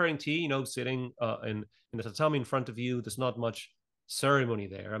he's preparing tea. Sitting in the tatami in front of you. There's not much ceremony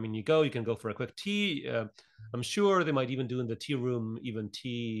there. I mean, you can go for a quick tea. I'm sure they might even do in the tea room, even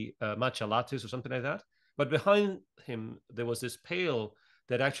tea matcha lattes or something like that. But behind him, there was this pail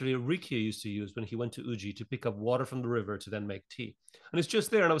that actually Rikyu used to use when he went to Uji to pick up water from the river to then make tea. And it's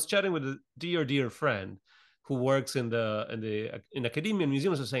just there. And I was chatting with a dear, dear friend who works in academia and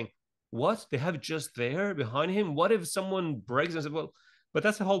museums are saying, what, they have it just there behind him? What if someone breaks and said, well, but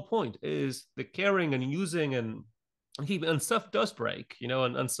that's the whole point, is the caring and using and stuff does break,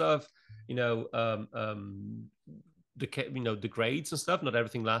 and stuff, you know degrades and stuff. Not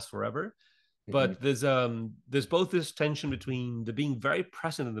everything lasts forever, Hmm. but there's both this tension between the being very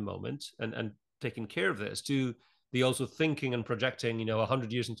present in the moment and taking care of this, to the also thinking and projecting,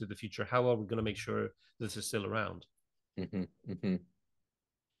 100 years into the future, how are we going to make sure this is still around. Hmm. Hmm.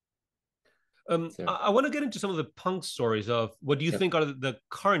 So, I want to get into some of the punk stories of what do you yep. think are the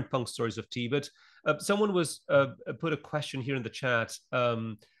current punk stories of tea, but someone was put a question here in the chat,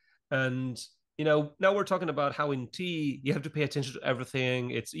 and now we're talking about how in tea you have to pay attention to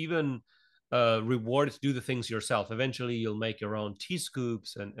everything. It's even rewarded to do the things yourself. Eventually, you'll make your own tea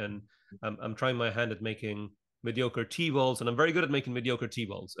scoops, and I'm trying my hand at making mediocre tea balls, and I'm very good at making mediocre tea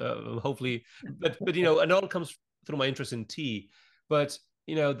balls. Hopefully, but and it all comes through my interest in tea, but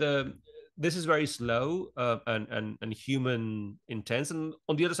the this is very slow and human intense. And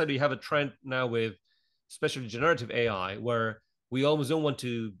on the other side, we have a trend now with especially generative AI, where we almost don't want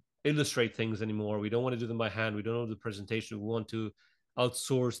to illustrate things anymore. We don't want to do them by hand. We don't want to do the presentation. We want to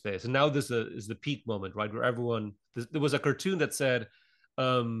outsource this. And now this is the peak moment, right? Where everyone, there was a cartoon that said,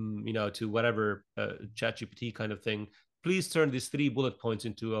 to whatever chat GPT kind of thing, please turn these 3 bullet points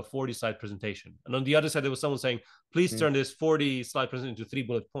into a 40-slide presentation. And on the other side, there was someone saying, please Mm. turn this 40-slide presentation into 3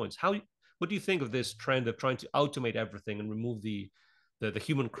 bullet points. What do you think of this trend of trying to automate everything and remove the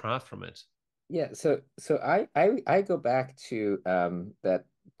human craft from it? Yeah, so I go back to that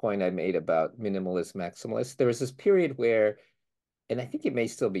point I made about minimalist maximalist. There was this period where, and I think it may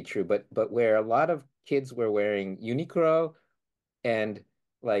still be true, but where a lot of kids were wearing Uniqlo and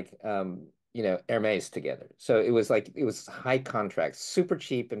like Hermes together. So it was high contract, super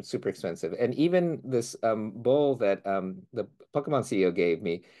cheap and super expensive. And even this bowl that the Pokemon CEO gave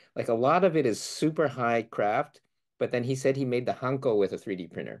me, like a lot of it is super high craft, but then he said he made the Hanko with a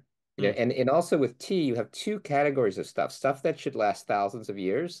 3D printer. Mm, And also with tea, you have two categories of stuff, stuff that should last thousands of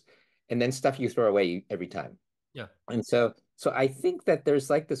years, and then stuff you throw away every time. yeah. And so I think that there's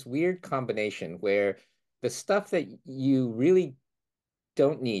like this weird combination where the stuff that you really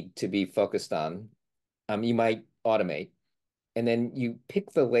don't need to be focused on, you might automate, and then you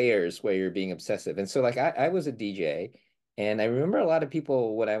pick the layers where you're being obsessive. And so like I was a DJ, and I remember a lot of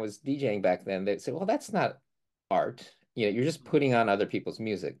people when I was DJing back then, they'd say, well, that's not art. You're just putting on other people's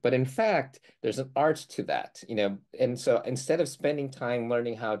music. But in fact, there's an art to that. And so instead of spending time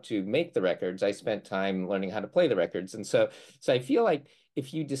learning how to make the records, I spent time learning how to play the records. And so I feel like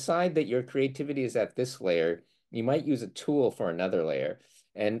if you decide that your creativity is at this layer, you might use a tool for another layer.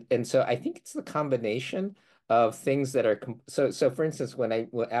 And so I think it's the combination of things that are so for instance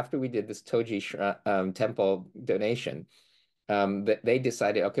after we did this Toji temple donation, that they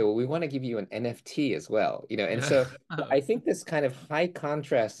decided, okay, well, we want to give you an NFT as well, and Yeah. so I think this kind of high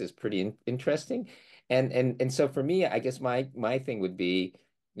contrast is pretty interesting. And so for me, I guess my thing would be,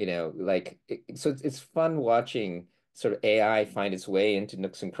 like so it's fun watching sort of AI find its way into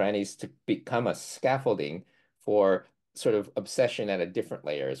nooks and crannies to become a scaffolding for sort of obsession at a different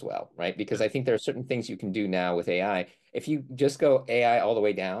layer as well, right? Because Yeah. I think there are certain things you can do now with AI. If you just go AI all the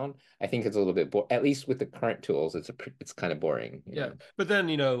way down, I think it's a little bit at least with the current tools, it's kind of boring, you Yeah, know. but then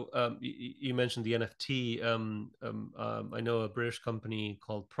you mentioned the NFT. I know a British company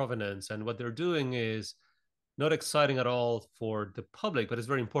called Provenance, and what they're doing is not exciting at all for the public, but it's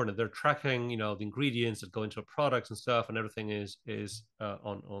very important. They're tracking, the ingredients that go into products and stuff, and everything is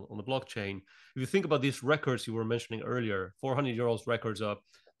on the blockchain. If you think about these records you were mentioning earlier, 400-year-old records of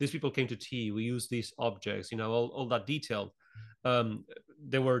these people came to tea. We use these objects, all that detail. Um,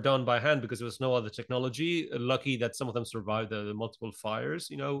 they were done by hand because there was no other technology. Lucky that some of them survived the multiple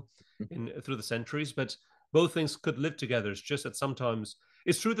fires, in through the centuries. But both things could live together. It's just that sometimes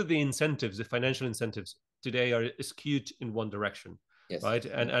it's true that the financial incentives today are skewed in one direction, Yes. right?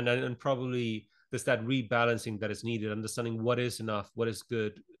 And probably there's that rebalancing that is needed, understanding what is enough, what is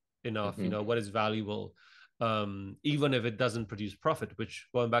good enough, Hmm. what is valuable, even if it doesn't produce profit. Which,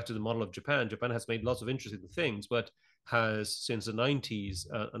 going back to the model of Japan has made lots of interesting things, but has since the 90s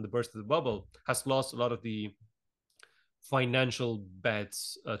and the burst of the bubble has lost a lot of the financial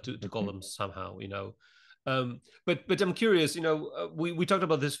bets, to call Hmm. them somehow, but I'm curious, we talked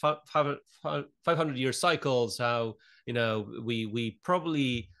about this 500-year cycles, how we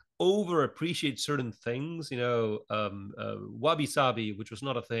probably over appreciate certain things, wabi sabi, which was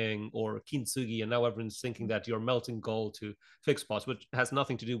not a thing, or kintsugi, and now everyone's thinking that you're melting gold to fix spots, which has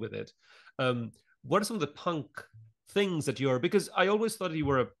nothing to do with it. um what are some of the punk things that you're, because I always thought you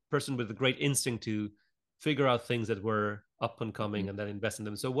were a person with a great instinct to figure out things that were up and coming Mhm. and then invest in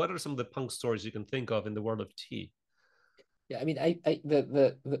them. So, what are some of the punk stories you can think of in the world of tea? Yeah, I mean,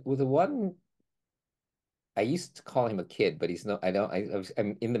 the one I used to call him a kid, but he's not. I don't.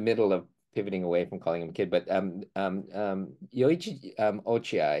 I'm in the middle of pivoting away from calling him a kid. But Yoichi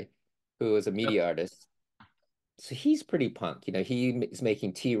Ochiai, who is a Yep. media artist, so he's pretty punk. He is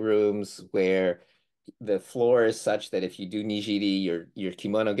making tea rooms where the floor is such that if you do nijiri, your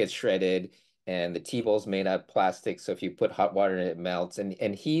kimono gets shredded, and the tea bowl's made out of plastic. So if you put hot water in it, it melts.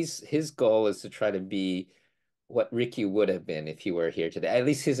 And his goal is to try to be what Rikyu would have been if he were here today. At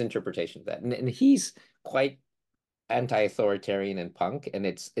least his interpretation of that. And he's quite anti-authoritarian and punk, and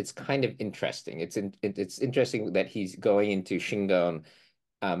it's kind of interesting. It's interesting that he's going into Shingon.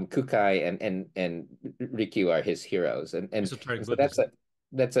 Kukai and Rikyu are his heroes, Esoteric and so that's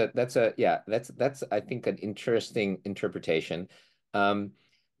Buddhism. a yeah, that's I think an interesting interpretation. Um,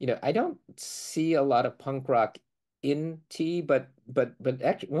 I don't see a lot of punk rock in tea, but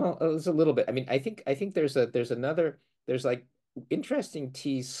actually, well, it's a little bit. I mean, I think there's like interesting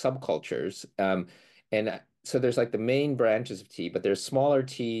tea subcultures, and so there's like the main branches of tea, but there's smaller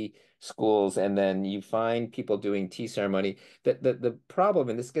tea schools, and then you find people doing tea ceremony. The problem,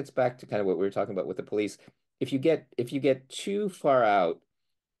 and this gets back to kind of what we were talking about with the police, if you get too far out,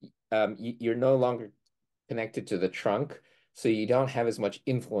 you're no longer connected to the trunk, so you don't have as much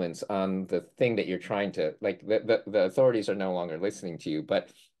influence on the thing that you're trying to like. The authorities are no longer listening to you. But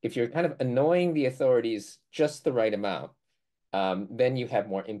if you're kind of annoying the authorities just the right amount, then you have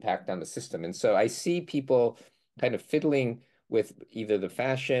more impact on the system. And so I see people kind of fiddling with either the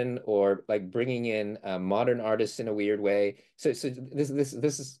fashion or like bringing in modern artists in a weird way. So this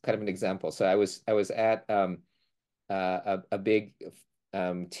is kind of an example. So I was at a big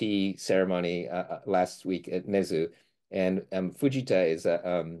tea ceremony last week at Nezu, and Fujita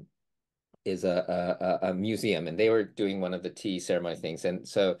is a museum, and they were doing one of the tea ceremony things. And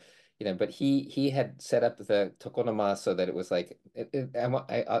so, but he had set up the tokonoma so that it was like I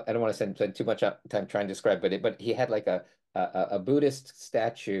don't want to spend too much time trying to describe, but he had like a Buddhist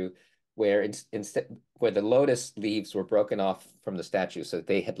statue where instead where the lotus leaves were broken off from the statue, so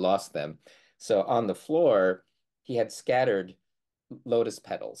they had lost them. So on the floor, he had scattered lotus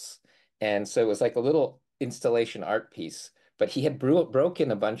petals. And so it was like a little installation art piece, but he had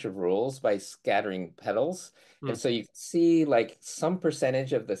broken a bunch of rules by scattering petals. And Mm, so you see like some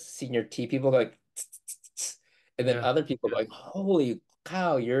percentage of the senior tea people like, and then yeah. other people Yeah. going, holy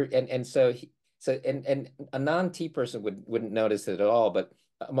cow, and so and a non-tea person wouldn't notice it at all, but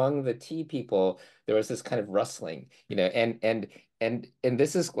among the tea people, there was this kind of rustling, and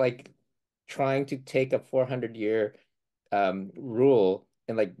this is like trying to take a 400-year rule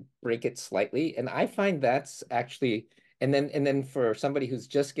and like break it slightly. And I find that's actually, and then for somebody who's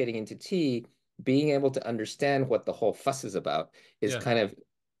just getting into tea, being able to understand what the whole fuss is about is Yeah. kind of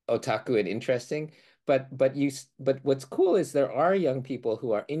otaku and interesting. But what's cool is there are young people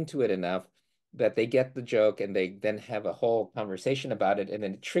who are into it enough that they get the joke and they then have a whole conversation about it, and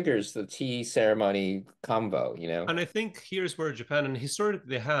then it triggers the tea ceremony convo. And I think here's where Japan, and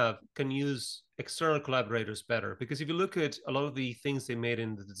historically they have, can use external collaborators better. Because if you look at a lot of the things they made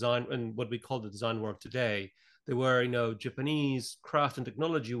in the design and what we call the design world today, they were, Japanese craft and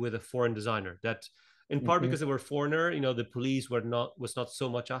technology with a foreign designer. That, in part because Hmm. they were foreigner, the police was not so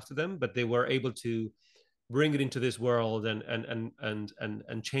much after them, but they were able to bring it into this world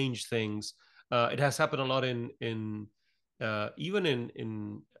and change things. It has happened a lot in even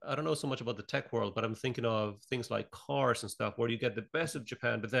in I don't know so much about the tech world, but I'm thinking of things like cars and stuff where you get the best of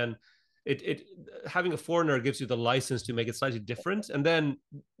Japan, but then it having a foreigner gives you the license to make it slightly different, and then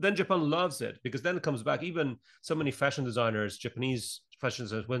Japan loves it because then it comes back. Even so many fashion designers, Japanese fashion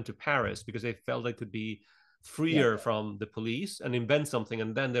designers, went to Paris because they felt they could be Yeah. freer from the police and invent something,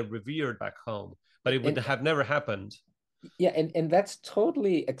 and then they're revered back home, but it would And have never happened. Yeah, and that's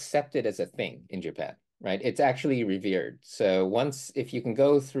totally accepted as a thing in Japan, right? It's actually revered. So once if you can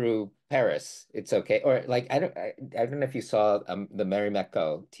go through Paris, it's okay. Or like I don't know if you saw the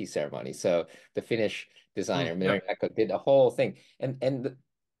Marimekko tea ceremony. So the Finnish designer Yeah, Marimekko did a whole thing, and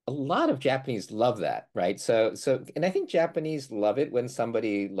a lot of Japanese love that, right? And I think Japanese love it when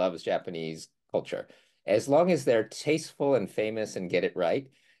somebody loves Japanese culture. As long as they're tasteful and famous and get it right,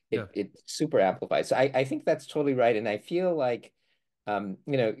 yeah, it super amplifies. So I think that's totally right. And I feel like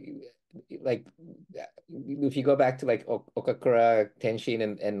like if you go back to like Okakura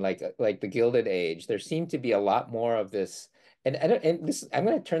Tenshin and like the Gilded Age, there seemed to be a lot more of this. And I don't and this I'm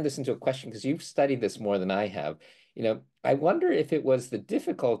going to turn this into a question because you've studied this more than I have. I wonder if it was the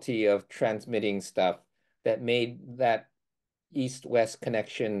difficulty of transmitting stuff that made that east-west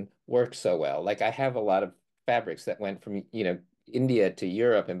connection work so well. Like I have a lot of fabrics that went from, India to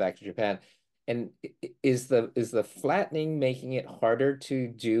Europe and back to Japan. And is the flattening making it harder to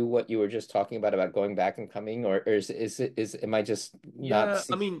do what you were just talking about going back and coming, or is am I just not Yeah, I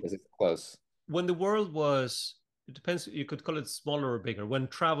seeing mean, as it's close? when the world was, it depends, you could call it smaller or bigger. When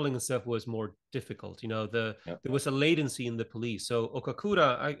traveling and stuff was more difficult, Yeah. there was a latency in the police. So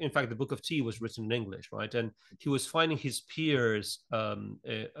Okakura, in fact, the Book of Tea was written in English, right? And he was finding his peers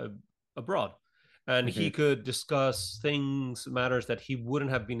abroad, and he Hmm. could discuss things, matters that he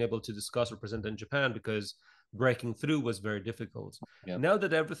wouldn't have been able to discuss or present in Japan because breaking through was very difficult. Yeah. Now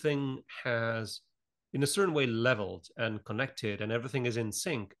that everything has in a certain way leveled and connected and everything is in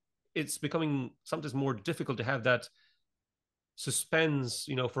sync, it's becoming sometimes more difficult to have that suspense,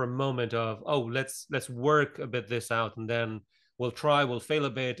 for a moment of, oh, let's work a bit this out, and then we'll fail a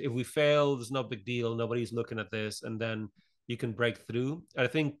bit. If we fail, there's no big deal. Nobody's looking at this, and then you can break through. And I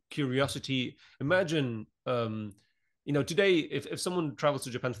think curiosity. Imagine, today, if someone travels to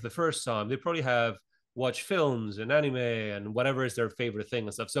Japan for the first time, they probably have watched films and anime and whatever is their favorite thing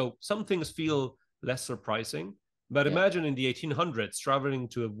and stuff. So some things feel less surprising. But Yeah. imagine in the 1800s traveling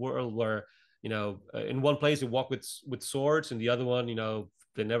to a world where in one place they walk with swords, and the other one,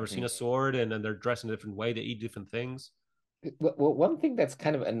 they've never seen Mhm. a sword, and then they're dressed in a different way. They eat different things. Well, one thing that's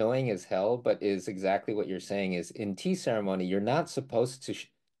kind of annoying as hell, but is exactly what you're saying is in tea ceremony, you're not supposed to sh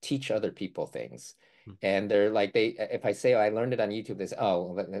teach other people things. Hmm. And they're like, if I say, oh, I learned it on YouTube, they say,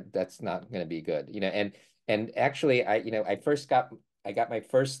 oh, well, that's not going to be good, and actually, I got my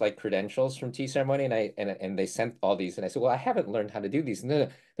first like credentials from tea ceremony, and they sent all these, and I said, well, I haven't learned how to do these. No, no,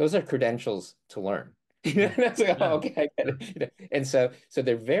 those are credentials to learn. Hmm. And I was like, oh, Yeah, okay, I get yeah, it. And so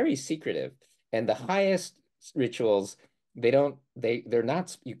they're very secretive, and the highest rituals they're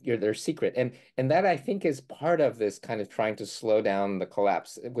not they're secret, and that I think is part of this kind of trying to slow down the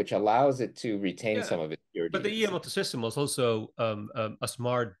collapse, which allows it to retain yeah. some of its But the purity. Iemoto system was also a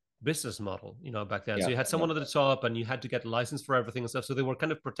smart business model, back then. So Yeah, you had someone at the top, and you had to get a license for everything and stuff. So they were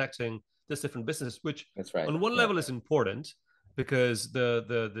kind of protecting this different business, which that's right. on one Yeah. level is important because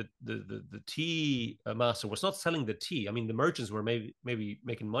the tea master was not selling the tea. I mean, the merchants were maybe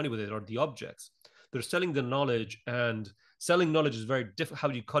making money with it, or the objects. They're selling the knowledge, and selling knowledge is very different. How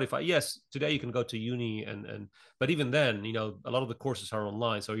do you codify? Yes, today you can go to uni, and but even then, a lot of the courses are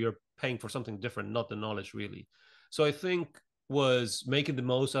online, so you're paying for something different, not the knowledge really. So I think was making the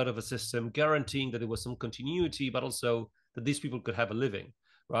most out of a system, guaranteeing that there was some continuity, but also that these people could have a living,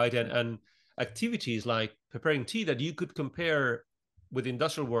 right? And activities like preparing tea that you could compare with the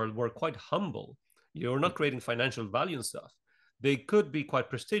industrial world were quite humble. You're not creating financial value and stuff. They could be quite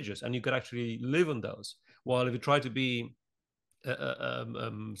prestigious, and you could actually live on those. While if you try to be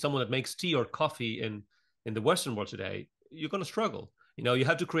someone that makes tea or coffee in the Western world today, you're going to struggle. You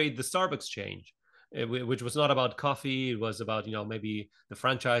have to create the Starbucks change, which was not about coffee. It was about maybe the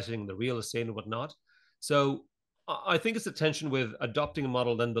franchising, the real estate, and whatnot. So I think it's a tension with adopting a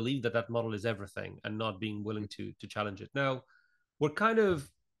model, then believe that that model is everything, and not being willing to challenge it. Now we're kind of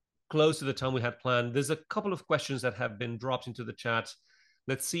close to the time we had planned. There's a couple of questions that have been dropped into the chat.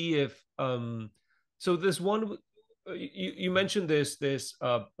 Let's see if so there's one you mentioned this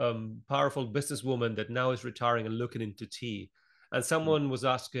powerful businesswoman that now is retiring and looking into tea, and someone was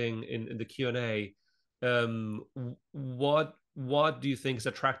asking in the Q&A, what do you think is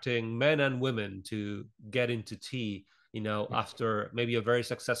attracting men and women to get into tea, after maybe a very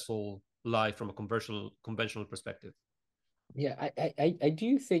successful life from a conventional perspective. Yeah, I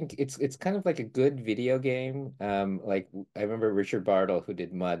do think it's kind of like a good video game. Like I remember Richard Bartle, who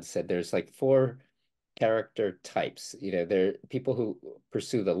did Mud, said there's like four character types. There are people who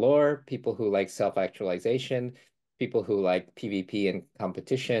pursue the lore, people who like self-actualization, people who like PvP and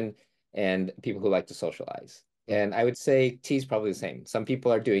competition, and people who like to socialize. Mm. And I would say T is probably the same. Some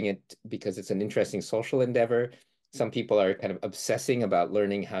people are doing it because it's an interesting social endeavor. Some people are kind of obsessing about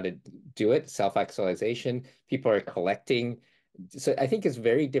learning how to do it, self-actualization. People are collecting. So I think it's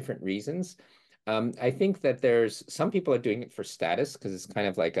very different reasons. I think that there's some people are doing it for status because it's kind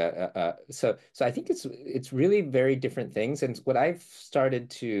of like so I think it's really very different things. And what I've started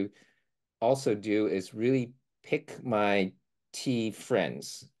to also do is really pick my tea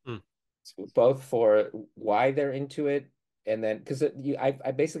friends, Mm. both for why they're into it, and then because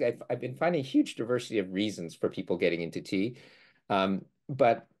I basically I've been finding a huge diversity of reasons for people getting into tea,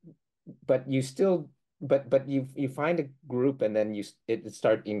 but you still but you find a group, and then it's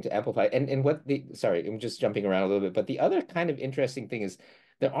starting to amplify. And what the sorry, I'm just jumping around a little bit, but the other kind of interesting thing is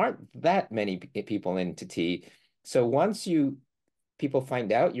there aren't that many people into tea. So once you people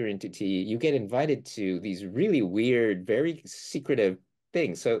find out you're into tea, you get invited to these really weird, very secretive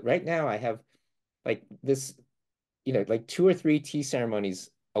things. So right now I have like this, like two or three tea ceremonies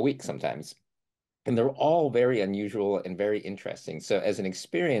a week sometimes. And they're all very unusual and very interesting. So as an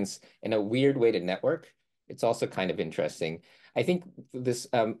experience and a weird way to network, it's also kind of interesting. I think this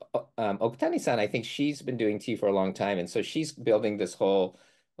Okutani-san, I think she's been doing tea for a long time, and so she's building this whole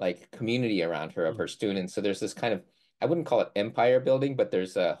like community around her of Mm. her students. So there's this kind of, I wouldn't call it empire building, but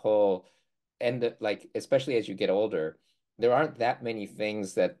there's a whole, and like especially as you get older, there aren't that many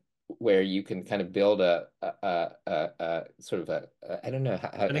things that where you can kind of build a sort of I don't know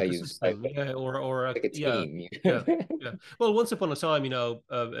An how you describe ecosystem, it, yeah, or like a yeah, team. yeah, yeah. Well, once upon a time,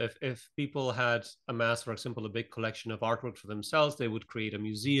 if people had amassed, for example, a big collection of artwork for themselves, they would create a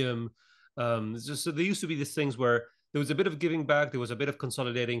museum. It's just so there used to be these things where there was a bit of giving back, there was a bit of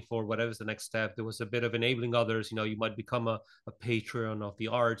consolidating for whatever's the next step, there was a bit of enabling others. You might become a patron of the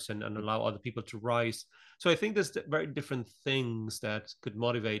arts and allow other people to rise. So I think there's very different things that could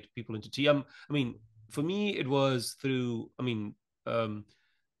motivate people into tea. I mean, for me, it was through. Um,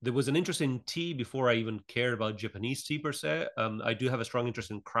 there was an interest in tea before I even cared about Japanese tea per se. I do have a strong interest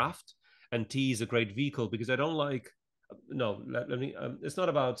in craft, and tea is a great vehicle because I don't like. No, let me. It's not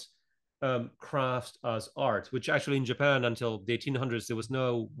about craft as art, which actually in Japan until the 1800s there was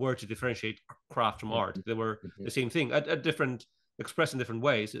no word to differentiate craft from art. They were the same thing at different expressed in different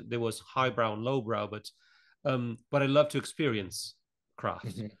ways. There was highbrow and lowbrow, but I love to experience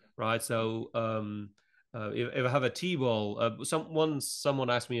craft, right? So if I have a T-ball, someone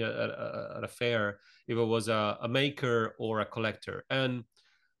asked me at a fair if it was a maker or a collector, and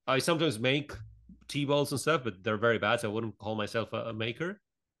I sometimes make T-balls and stuff, but they're very bad, so I wouldn't call myself a maker.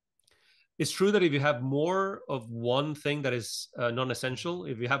 It's true that if you have more of one thing that is non-essential,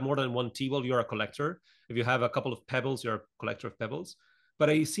 if you have more than one T-ball, you're a collector. If you have a couple of pebbles, you're a collector of pebbles. But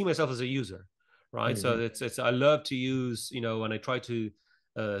I see myself as a user, right? So it's I love to use, when I try to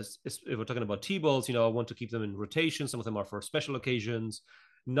if we're talking about T-balls, I want to keep them in rotation. Some of them are for special occasions.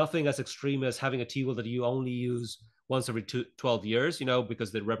 Nothing as extreme as having a T-ball that you only use once every 12 years,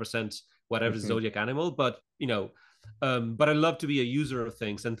 because they represent whatever zodiac animal. But I love to be a user of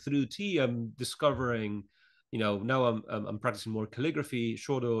things, and through tea, I'm discovering, now I'm practicing more calligraphy,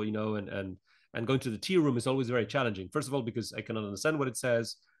 shodo, and going to the tea room is always very challenging. First of all, because I cannot understand what it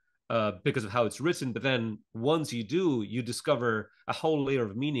says, because of how it's written. But then once you do, you discover a whole layer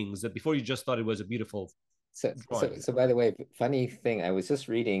of meanings that before you just thought it was a beautiful drawing. So by the way, funny thing, I was just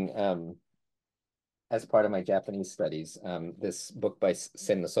reading as part of my Japanese studies, this book by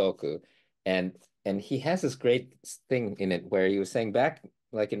Sen Nosoku, and he has this great thing in it where he was saying back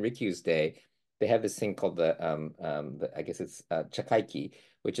like in Rikyu's day, they have this thing called I guess it's chakaiki,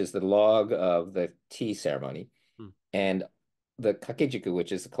 which is the log of the tea ceremony, Hmm. and the kakejiku,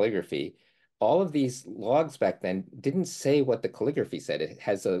 which is the calligraphy. All of these logs back then didn't say what the calligraphy said. It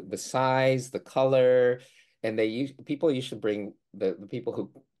has the size, the color, and people used to bring the people who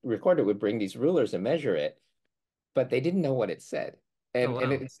recorded would bring these rulers and measure it, but they didn't know what it said. Oh And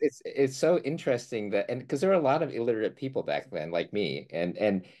wow. it's so interesting that, and because there were a lot of illiterate people back then, like me,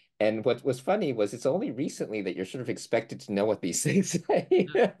 and what was funny was it's only recently that you're sort of expected to know what these things say.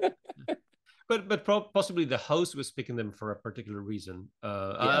 Yeah. But possibly the host was picking them for a particular reason,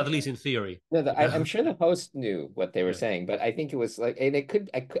 Yeah. at least in theory. No, You know? I'm sure the host knew what they were Yeah. saying, but I think it was like, and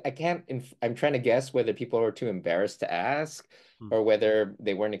I can't, I'm trying to guess whether people were too embarrassed to ask Hmm. or whether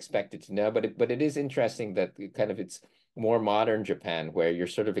they weren't expected to know. But it is interesting that it's more modern Japan where you're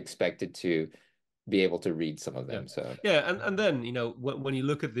sort of expected to be able to read some of Yeah, them. So, yeah, and then when you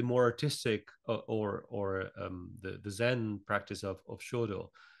look at the more artistic or the Zen practice of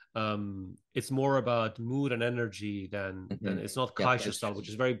shodo, it's more about mood and energy than mhm. it's not Yeah, kaisha that's style, true. which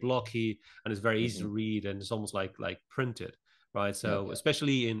is very blocky and it's very easy to Hmm. read and it's almost like printed, right? Yeah. So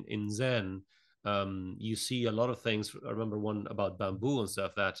especially in Zen, you see a lot of things. I remember one about bamboo and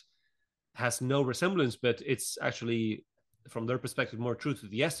stuff that has no resemblance, but it's actually from their perspective more true to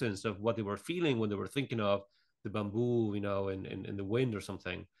the essence of what they were feeling when they were thinking of the bamboo, in the wind or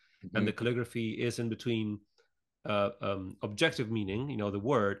something. And the Hmm. calligraphy is in between objective meaning, the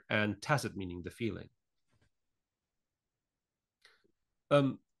word, and tacit meaning, the feeling.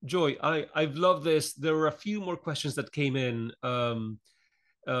 Joy, I've loved this. There were a few more questions that came in. I'm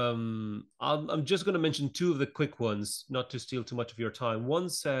just going to mention two of the quick ones, not to steal too much of your time. One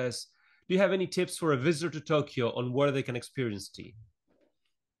says, "Do you have any tips for a visitor to Tokyo on where they can experience tea?"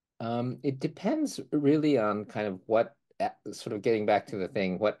 It depends really on kind of what, sort of getting back to the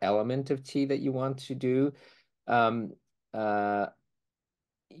thing, what element of tea that you want to do. Um, uh,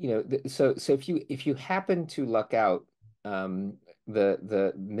 so if you happen to luck out,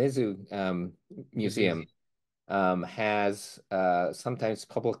 the Mizu Museum. Museum has sometimes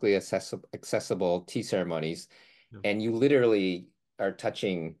publicly accessible tea ceremonies, Yeah. and you literally are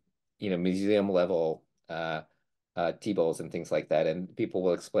touching, museum level tea bowls and things like that, and people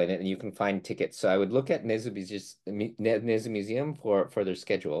will explain it, and you can find tickets. So I would look at Nezu Museum for their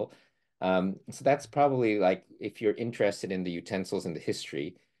schedule. So that's probably like if you're interested in the utensils and the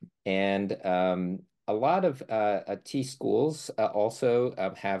history, and a lot of tea schools also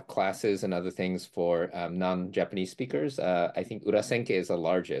have classes and other things for non-Japanese speakers. I think Urasenke is the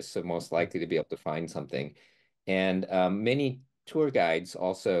largest, so most likely to be able to find something. And many tour guides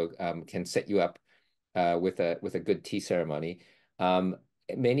also can set you up with a good tea ceremony. Um,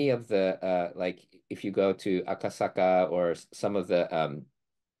 Many of the like if you go to Akasaka or some of the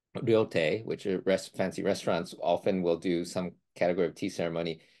ryote, which are fancy restaurants, often will do some category of tea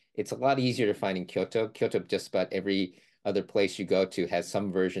ceremony. It's a lot easier to find in Kyoto. Kyoto, just about every other place you go to has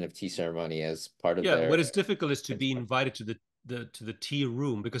some version of tea ceremony as part of Yeah, what their is difficult is to be instruction. invited to the tea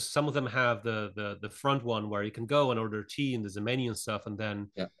room because some of them have the front one where you can go and order tea and there's a menu and stuff, and then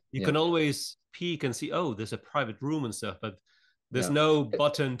Yeah, you yeah, can always peek and see, oh, there's a private room and stuff, but there's yeah. no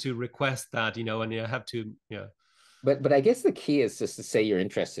button to request that, and you have to, yeah, But I guess the key is just to say you're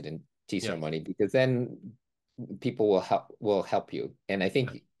interested in tea yeah, ceremony because then people will help you. And yeah.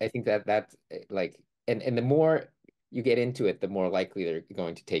 I think that like and the more you get into it, the more likely they're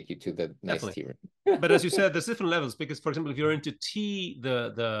going to take you to the nice Definitely. tea room. But as you said, there's different levels because, for example, if you're into tea,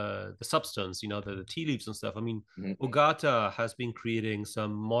 the substance, the tea leaves and stuff. I mean, Mhm. Ogata has been creating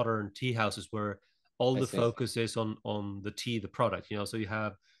some modern tea houses where all I the see. focus is on the tea, the product. So you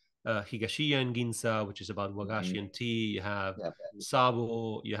have Higashiya and Ginza, which is about wagashi Mhm. and tea. You have Yeah.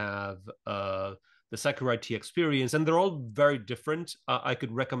 Sabo. You have the Sakurai tea experience, and they're all very different. I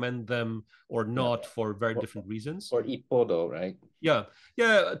could recommend them or Yeah. not for very Or, different reasons. or Ippodo, right? Yeah,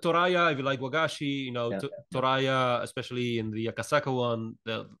 yeah, Toraya. If you like wagashi, Yeah. Yeah. Toraya, especially in the Akasaka one,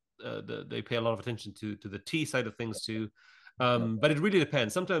 they pay a lot of attention to the tea side of things too. Yeah. But it really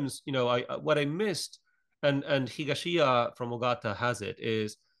depends. Sometimes, what I missed, and Higashiya from Ogata has it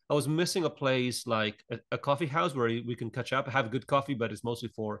is I was missing a place like a coffee house where we can catch up, have good coffee, but it's mostly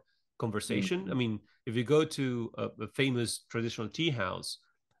for conversation. I Mhm. mean, if you go to a famous traditional tea house,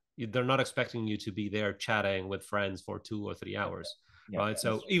 they're not expecting you to be there chatting with friends for 2 or 3 hours, Yeah, right? that's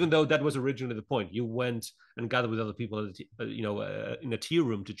So true. even though that was originally the point, you went and gathered with other people, in a tea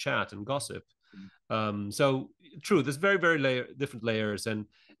room to chat and gossip. So true, there's very very different layers,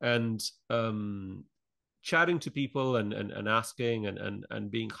 and chatting to people and asking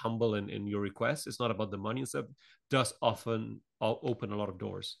and being humble in your requests. It's not about the money and stuff. Does often open a lot of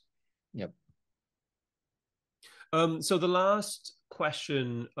doors. Yep. So the last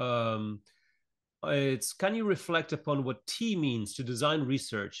question. It's can you reflect upon what T means to design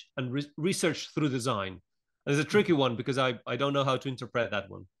research and research through design? And it's a tricky one because I don't know how to interpret that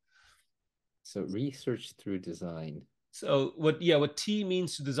one. So research through design. So what T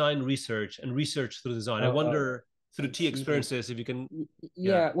means to design research and research through design. I Oh, wonder through T T. experiences if you can,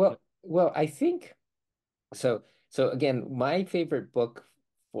 yeah, Yeah. Well, I think so. So again, my favorite book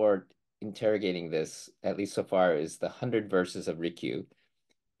for interrogating this, at least so far, is The 100 Verses of Rikyu.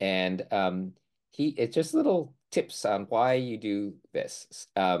 And it's just little tips on why you do this.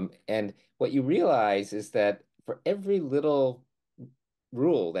 And what you realize is that for every little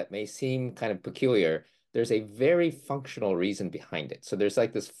rule that may seem kind of peculiar, there's a very functional reason behind it. So there's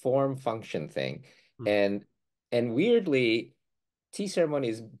like this form function thing. mm, And weirdly, tea ceremony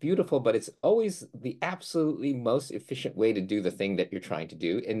is beautiful, but it's always the absolutely most efficient way to do the thing that you're trying to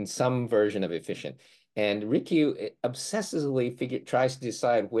do in some version of efficient. And Rikyu obsessively tries to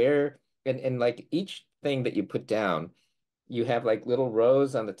decide where and like each thing that you put down, you have like little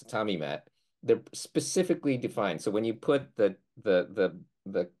rows on the tatami mat. They're specifically defined. So when you put the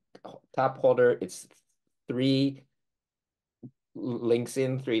top holder, it's three links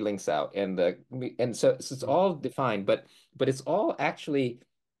in, three links out, and so it's mm. all defined, but it's all actually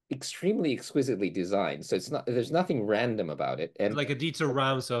extremely exquisitely designed. So it's not there's nothing random about it. It's And like a Dieter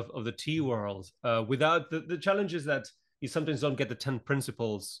Rams of the T world. Without the challenge is that you sometimes don't get the 10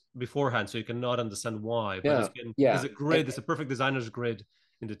 principles beforehand, so you cannot understand why. But yeah, there's yeah. a grid, there's a perfect designer's grid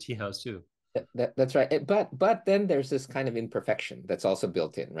in the tea house too. That's right. But then there's this kind of imperfection that's also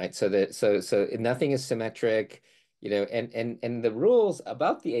built in, right? So nothing is symmetric, and the rules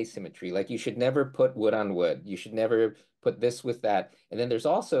about the asymmetry, like you should never put wood on wood. You should never put this with that. And then there's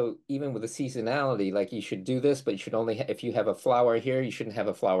also, even with the seasonality, like you should do this, but you should only if you have a flower here, you shouldn't have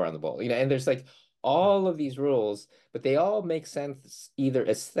a flower on the bowl. And there's like all of these rules, but they all make sense either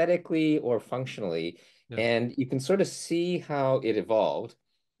aesthetically or functionally. Yeah. And you can sort of see how it evolved.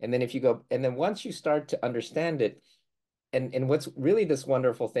 And then if you go, and then once you start to understand it, and what's really this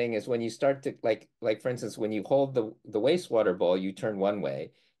wonderful thing is when you start to like for instance, when you hold the wastewater bowl, you turn one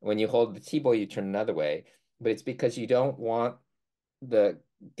way. When you hold the tea bowl, you turn another way. But it's because you don't want the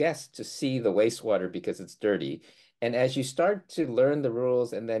guest to see the wastewater because it's dirty. And as you start to learn the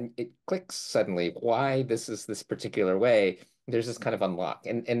rules, and then it clicks suddenly why this is this particular way, there's this kind of unlock.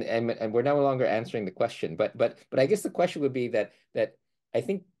 And we're no longer answering the question, but I guess the question would be that I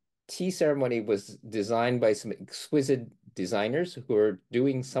think tea ceremony was designed by some exquisite designers who are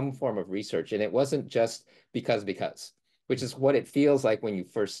doing some form of research, and it wasn't just because, which is what it feels like when you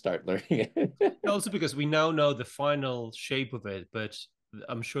first start learning it. Also because we now know the final shape of it, but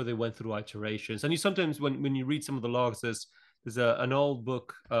I'm sure they went through iterations. And you sometimes, when you read some of the logs, there's an old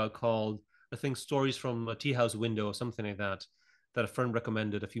book called, I think, Stories from a Tea House Window or something like that, that a friend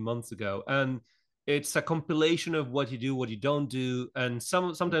recommended a few months ago. And it's a compilation of what you do, what you don't do. And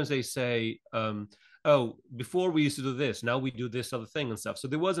sometimes they say, oh, before we used to do this, now we do this other thing and stuff. So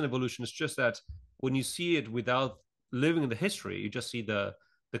there was an evolution. It's just that when you see it without living in the history, you just see the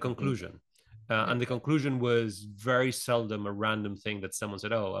Mhm. conclusion. Yeah, And the conclusion was very seldom a random thing that someone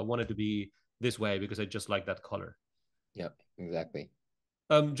said, "Oh, I want it to be this way because I just like that color." yeah, exactly.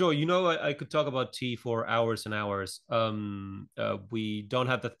 Joy, I could talk about tea for hours and hours. We don't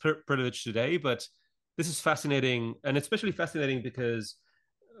have that privilege today, but this is fascinating, and especially fascinating because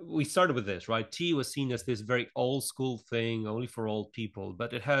we started with this, right? Tea was seen as this very old school thing, only for old people,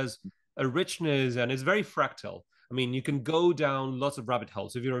 but it has a richness and it's very fractal. I mean, you can go down lots of rabbit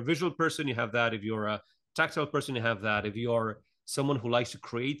holes. If you're a visual person, you have that. If you're a tactile person, you have that. If you're someone who likes to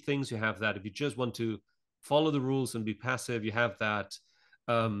create things, you have that. If you just want to follow the rules and be passive, you have that.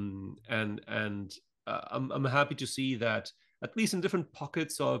 I'm happy to see that at least in different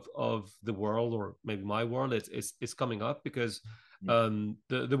pockets of the world, or maybe my world, it's coming up because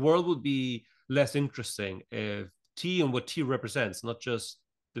the world would be less interesting if tea and what tea represents, not just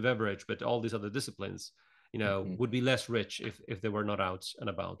the beverage, but all these other disciplines, Mhm. would be less rich if they were not out and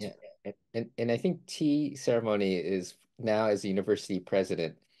about. Yeah, and I think tea ceremony is now as a university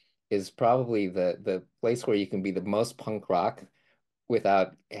president is probably the place where you can be the most punk rock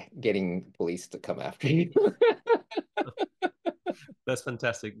without getting police to come after you. That's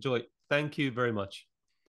fantastic. Joy, thank you very much.